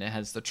IMDb, and it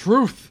has the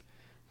truth,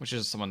 which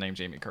is someone named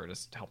Jamie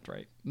Curtis helped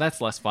write.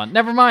 That's less fun.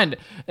 Never mind.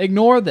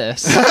 Ignore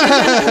this.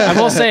 I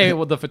will say,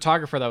 the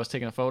photographer that was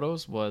taking the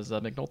photos was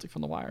McNulty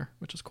from The Wire,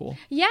 which is cool.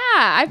 Yeah,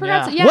 I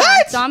forgot. Yeah. To,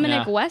 What?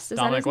 Dominic Yeah. West is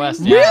Dominic that West,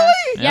 his name? yeah.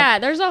 Really? Yeah.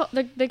 There's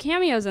the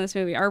cameos in this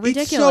movie are It's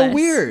ridiculous. so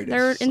weird. They're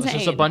So it's insane.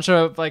 just a bunch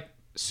of like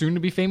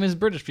soon-to-be famous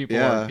British people.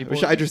 Yeah, or people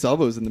wish Idris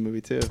Elba was in the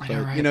movie too. But,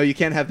 know, right? you know, you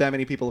can't have that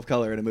many people of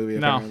color in a movie.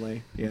 No,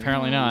 Apparently, yeah.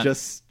 apparently not.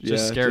 Just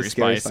Scary Scary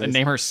Spice. And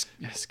name her. It's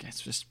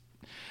just.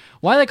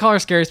 Why do they call her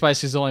Scary Spice?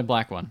 She's the only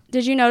black one.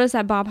 Did you notice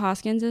that Bob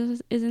Hoskins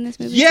is in this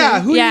movie? Yeah,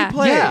 too? who did he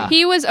play? Yeah.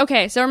 He was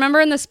okay. So remember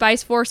in the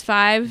Spice Force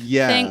 5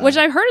 Yeah. thing, which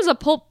I've heard is a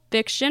Pulp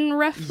Fiction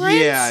reference.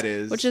 Yeah, it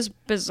is. Which is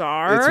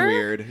bizarre. It's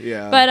weird.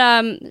 Yeah,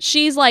 But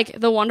she's like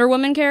the Wonder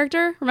Woman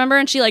character, remember?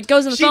 And she like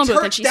goes in the She phone booth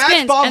turned- and she that's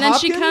spins, Bob and then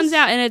she Hoskins? comes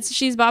out and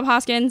she's Bob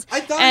Hoskins. I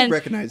thought I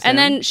recognized And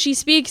him. then she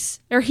speaks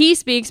or he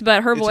speaks,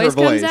 but her It's her voice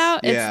comes voice,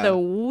 out. yeah. It's the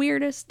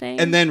weirdest thing.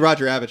 and then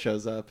Roger Abbott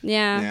shows up.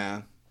 Yeah.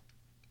 Yeah.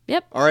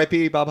 Yep.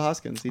 R.I.P. Bob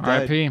Hoskins. He died.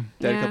 R.I.P..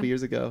 Died a Yeah. couple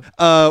years ago.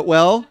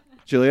 Well,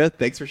 Julia,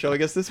 thanks for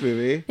showing us this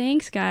movie.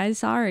 Thanks, guys.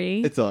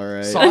 Sorry. It's all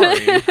right.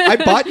 Sorry. I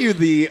bought you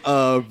the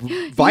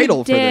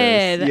vinyl for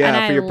did, this. Yeah,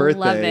 and for your I birthday.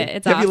 love it.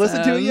 It's Have you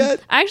listened to it awesome.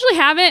 yet? I actually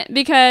haven't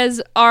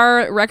because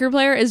our record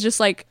player is just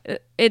like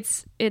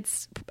it's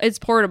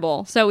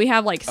portable, so we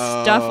have like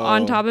stuff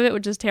on top of it,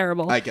 which is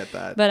terrible. I get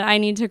that. But I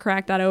need to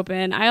crack that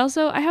open. I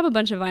have a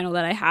bunch of vinyl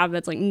that I have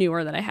that's like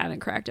newer that I haven't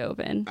cracked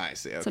open. I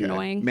see. Okay. It's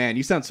annoying. Man,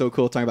 you sound so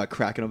cool talking about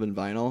cracking open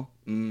vinyl.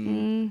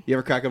 You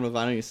ever crack open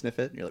vinyl and you sniff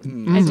it? And you're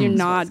like, I do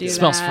not do It that.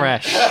 smells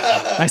fresh.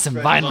 Nice and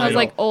vinyl. Smells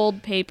like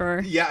old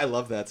paper. Yeah, I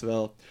love that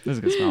smell. This is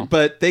a good smell.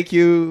 But thank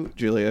you,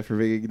 Julia, for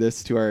bringing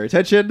this to our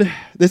attention.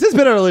 This has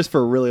been on our list for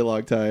a really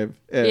long time.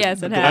 And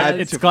Yes, it I'm has. glad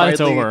It's to glad it's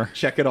finally over.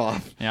 Check it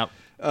off. Yep.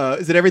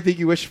 Is it everything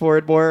you wish for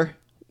and more?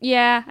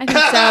 Yeah, I think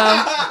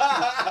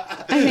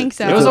so. I think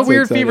so. It was a That's so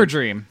weird exciting. fever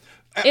dream.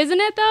 Isn't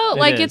it though? It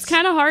Like is. it's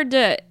kind of hard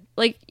to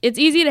like. It's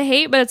easy to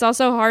hate, but it's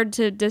also hard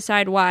to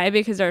decide why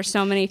because there are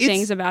so many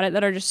things about it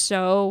that are just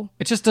so.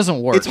 It just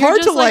doesn't work. It's hard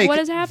just to like, like what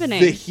is happening?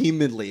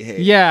 vehemently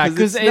hate. Yeah, because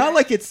 'cause it's it- not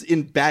like it's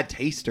in bad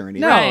taste or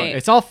anything. no, Right.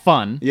 it's all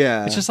fun.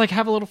 Yeah. It's just like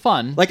have a little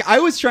fun. Like I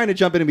was trying to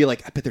jump in and be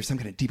like, I bet there's some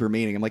kind of deeper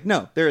meaning. I'm like,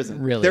 no, there isn't.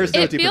 Really There's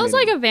no It deeper feels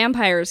meaning. like a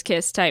Vampire's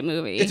Kiss type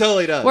movie. It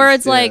totally does, Where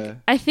it's yeah. like,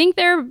 I think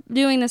they're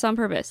doing this on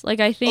purpose.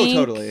 Like, I think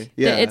totally. that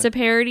Yeah. it's a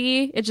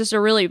parody. It's just a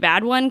really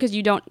bad one because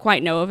you don't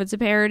quite know if it's a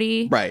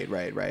parody. Right.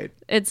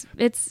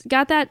 It's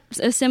got that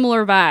a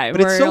similar vibe.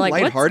 But where it's so you're like,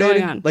 lighthearted. What's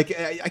going on? Like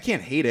I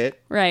can't hate it.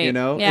 Right, You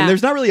know? yeah. And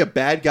there's not really a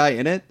bad guy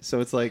in it, so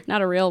it's like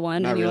Not a real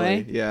one, not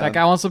anyway. really. Yeah. That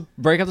guy wants to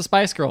break up the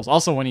Spice Girls.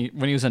 Also, when he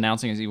was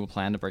announcing his evil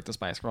plan to break the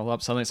Spice Girls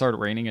up, suddenly it started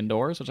raining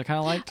indoors, which I kind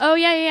of liked. Oh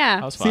yeah.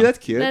 That was fun. See, that's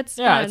cute. That's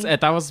yeah, fun.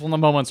 that was one of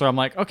the moments where I'm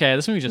like, okay,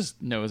 this movie just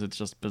knows it's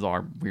just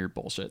bizarre, weird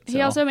bullshit. He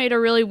so. also made a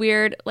really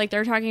weird, like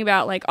they're talking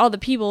about like all the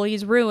people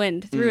he's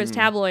ruined through his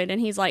tabloid,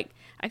 and he's like,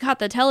 I caught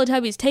the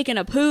Teletubbies taking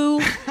a poo,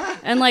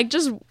 and like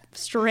just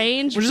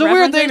strange. Which is a weird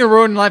references. thing to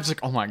ruin in life. It's like,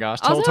 oh my gosh,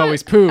 Also,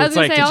 Teletubbies poo. I was It's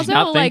gonna like, say, did you also,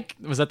 not think,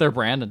 was that their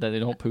brand that they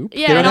don't poop?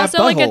 Yeah, They and don't have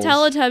also like a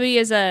buttholes. Teletubby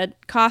is a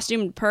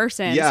costumed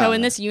person. Yeah. So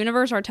in this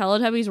universe, are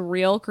Teletubbies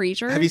real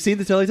creatures? Have you seen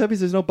the Teletubbies?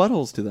 There's no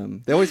buttholes to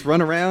them. They always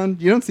run around.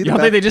 You don't see You them.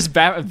 don't think they just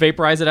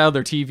vaporize it out of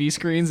their TV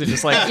screens and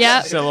just like,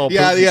 Yep. just a little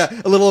Yeah, poop?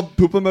 yeah. A little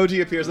poop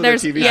emoji appears on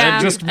There's their TV.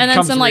 yeah, just and then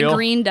becomes some like real.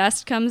 green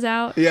dust comes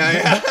out.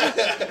 Yeah.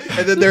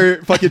 and then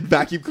their fucking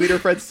vacuum cleaner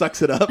friend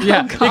sucks it up.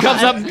 Yeah, he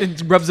comes up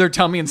and rubs their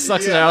tummy and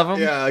sucks it out of them.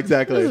 Yeah,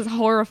 exactly. This is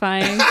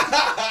horrifying.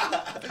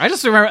 I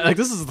just remember, like,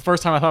 this is the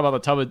first time I thought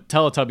about the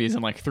Teletubbies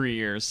in like 3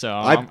 years. So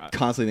I'm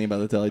constantly thinking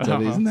about the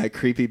Teletubbies and that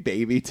creepy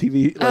baby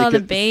TV. Oh, the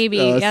baby.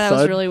 Yeah, that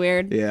was really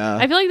weird. Yeah.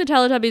 I feel like the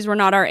Teletubbies were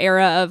not our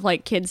era of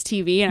like kids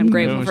TV, and I'm it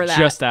grateful was for that.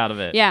 just out of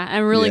it. Yeah,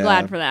 I'm really Yeah.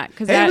 glad for that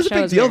because Hey, that it was a show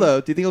big was deal, weird.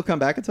 though. Do you think he'll come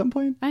back at some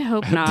point? I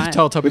hope The not.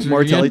 Teletubbies With more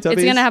reunion? Teletubbies?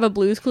 It's gonna have a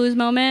Blue's Clues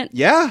moment.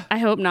 Yeah. I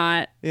hope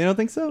not. You don't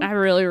think so? I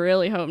really,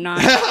 really hope not.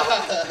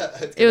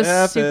 It was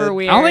happen. super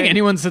weird. I don't think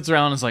anyone sits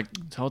around and is like,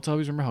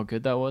 Teletubbies, remember how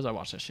good that was? I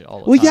watched that shit all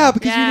the Well, time. yeah,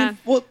 because Yeah. you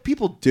didn't, well,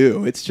 people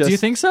do. It's just. Do you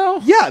think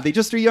so? Yeah, they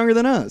just are younger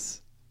than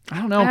us. I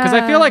don't know, because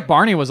I feel like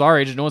Barney was our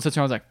age and no one sits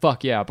around and was like,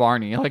 fuck yeah,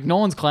 Barney. Like, no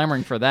one's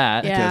clamoring for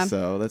that. Yeah. I guess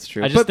so. That's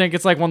true. I just But think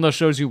it's like one of those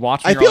shows you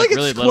watch I when feel you're like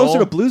really it's closer little.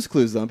 to Blue's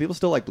Clues, though. People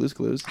still like Blue's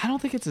Clues. I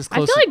don't think it's as I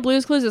close. feel like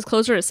Blue's Clues is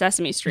closer to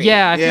Sesame Street.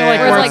 Yeah, I feel Yeah. like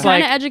Where where it's it's like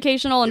like, kind of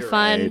educational and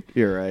fun Right.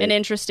 You're right. and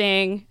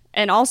interesting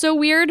and also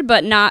weird,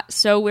 but not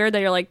so weird that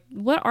you're like,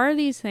 what are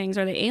these things?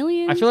 Are they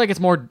aliens? I feel like it's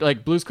more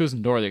like Blue's Clues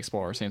and Dora the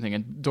Explorer, same thing.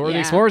 And Dora the Yeah.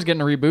 Explorer is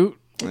getting a reboot.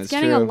 That's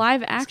getting true. a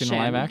live action. getting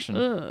a live action.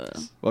 Ugh.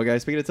 Well,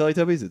 guys, speaking of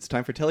Teletubbies, it's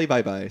time for Telly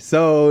Bye Bye.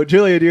 So,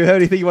 Julia, do you have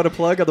anything you want to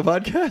plug on the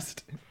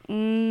podcast?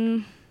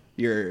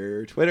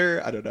 Your Twitter?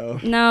 I don't know.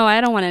 No,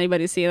 I don't want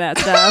anybody to see that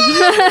stuff.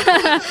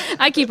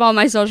 I keep all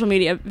my social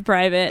media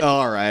private.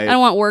 All right. I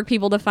don't want work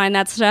people to find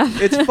that stuff.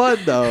 It's fun,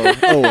 though.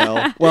 Oh,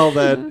 well. Well,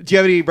 then, do you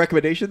have any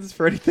recommendations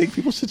for anything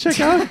people should check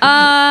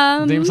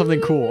out? Name something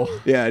cool.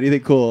 Yeah,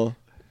 anything cool?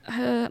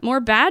 More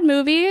bad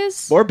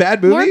movies. More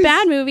bad movies? More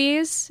bad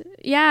movies.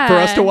 Yeah. For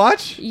us to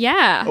watch?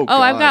 Yeah. Oh,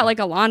 I've God. got like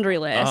a laundry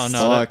list. Oh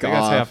no, we Fuck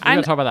gotta off.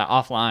 talk about that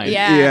offline.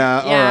 Yeah.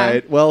 Yeah, all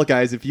right. Well,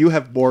 guys, if you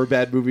have more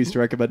bad movies to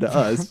recommend to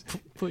us,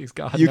 Please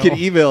God. you no. can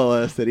email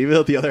us at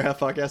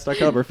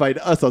email@theotherhalfpodcast.com or find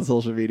us on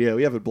social media.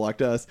 We haven't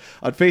blocked us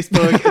on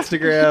Facebook,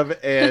 Instagram,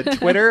 and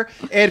Twitter.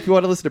 And if you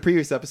want to listen to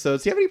previous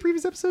episodes, do you have any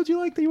previous episodes you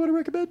like that you want to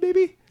recommend,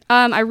 maybe?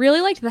 I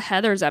really liked the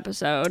Heathers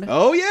episode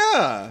Oh,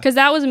 yeah. because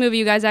that was a movie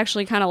you guys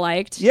actually kind of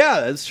liked.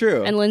 Yeah, that's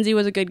true. And Lindsay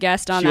was a good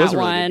guest on She that was a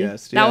really one. good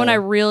guest, That one yeah. I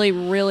really,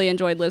 really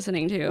enjoyed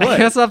listening to. I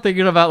guess I'm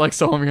thinking about like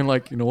someone being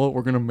like, you know what,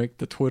 we're gonna make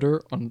the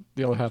Twitter on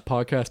the Other Half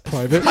Podcast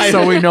private,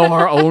 so we know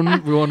our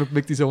own. We want to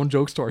make these own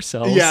jokes to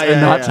ourselves, Yeah, and yeah,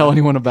 not yeah. tell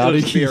anyone about It'll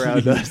it. just be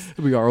around us.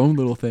 It'll be our own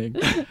little thing.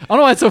 I don't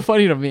know why it's so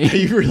funny to me.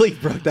 You really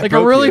broke that. Like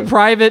a really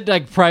private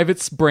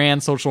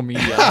brand social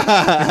media.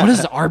 What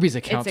is the Arby's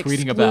account It's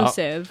tweeting about?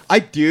 exclusive.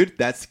 Dude,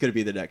 that's going to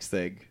be the next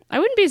thing. I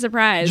wouldn't be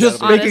surprised.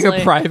 Just honestly. making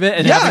it private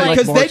and Yeah, having like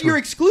because more then to- you're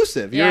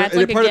exclusive. You're Yeah, it's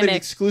like a part of an gimmick.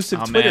 exclusive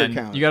Oh, Twitter man.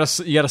 account. You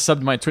gotta sub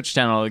to my Twitch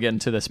channel to get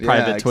into this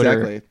private yeah,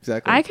 Twitter.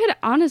 Exactly. I could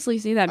honestly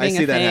see that I being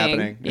see a that thing.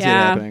 happening. I see Yeah,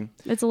 that happening.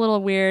 it's a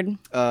little weird.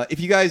 If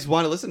you guys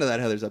want to listen to that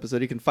Heathers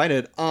episode, you can find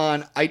it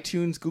on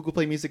iTunes, Google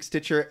Play Music,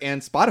 Stitcher,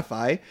 and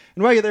Spotify.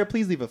 And while you're there,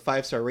 please leave a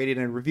 5-star rating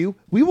and review.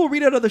 We will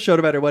read it on the show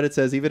no matter what it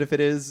says, even if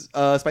it is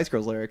Spice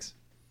Girls lyrics.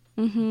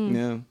 Mm-hmm.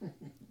 Yeah.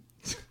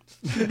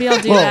 Maybe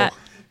I'll do Whoa. that.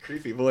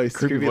 Creepy voice.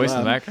 Creepy voice in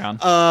the loud.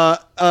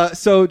 background.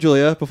 So,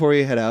 Julia, before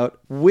we head out,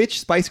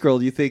 which Spice Girl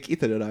do you think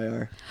Ethan and I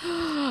are?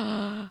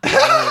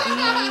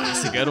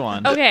 That's a good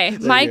one. Okay,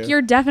 Mike, you.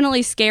 you're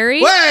definitely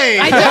scary. Wait!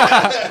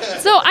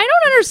 So I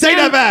don't understand.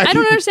 that back. I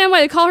don't understand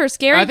why they call her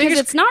scary I think because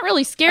it's- it's not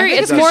really scary. I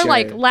think It's it's more scary.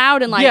 like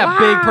loud and like Yeah,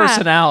 big "Wah!"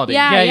 personality.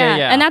 Yeah,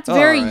 yeah. And that's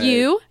very All right.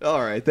 you.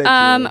 All right, thank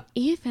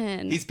you.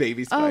 Ethan. He's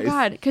baby Oh Spice.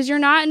 God, because you're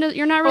not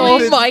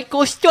really.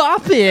 Michael,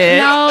 stop it!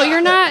 No,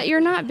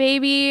 you're not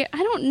baby. I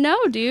don't know,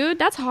 dude.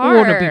 That's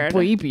hard.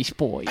 babies,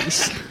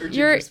 boys. Or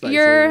Ginger Spice,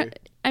 You're. maybe.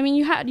 I mean,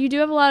 you do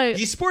have a lot of.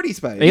 He's Sporty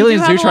Spice.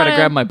 Aliens have do a try lot to of-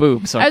 grab my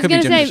boob, so I it was could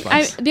gonna be say, Ginger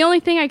Spice. the only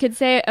thing I could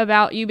say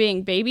about you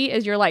being baby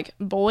is you're like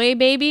boy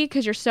baby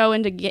because you're so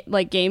into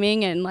like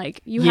gaming and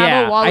like you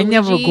have a Waluigi. I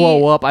never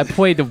grow up. I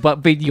play the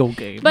video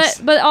games.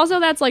 But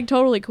also that's like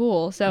totally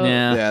cool. So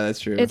yeah. Yeah,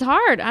 that's true. it's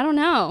hard. I don't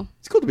know.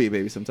 It's cool to be a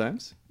baby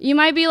sometimes. You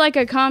might be like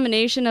a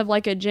combination of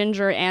like a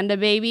ginger and a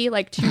baby,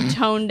 like two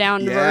toned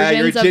down Yeah,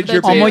 you're a versions of ginger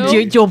the baby. two. I'm a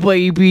ginger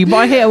baby.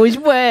 My hair is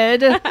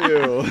red.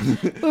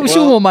 Ew.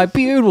 Soon my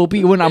beard will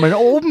be when I'm an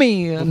old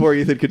man. Before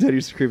Ethan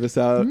continues to creep us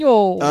out,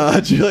 No.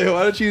 Julia,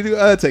 why don't you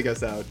take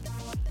us out?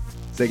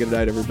 Say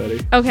goodnight, everybody.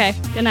 Okay.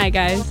 Good night,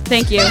 guys.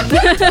 Thank you.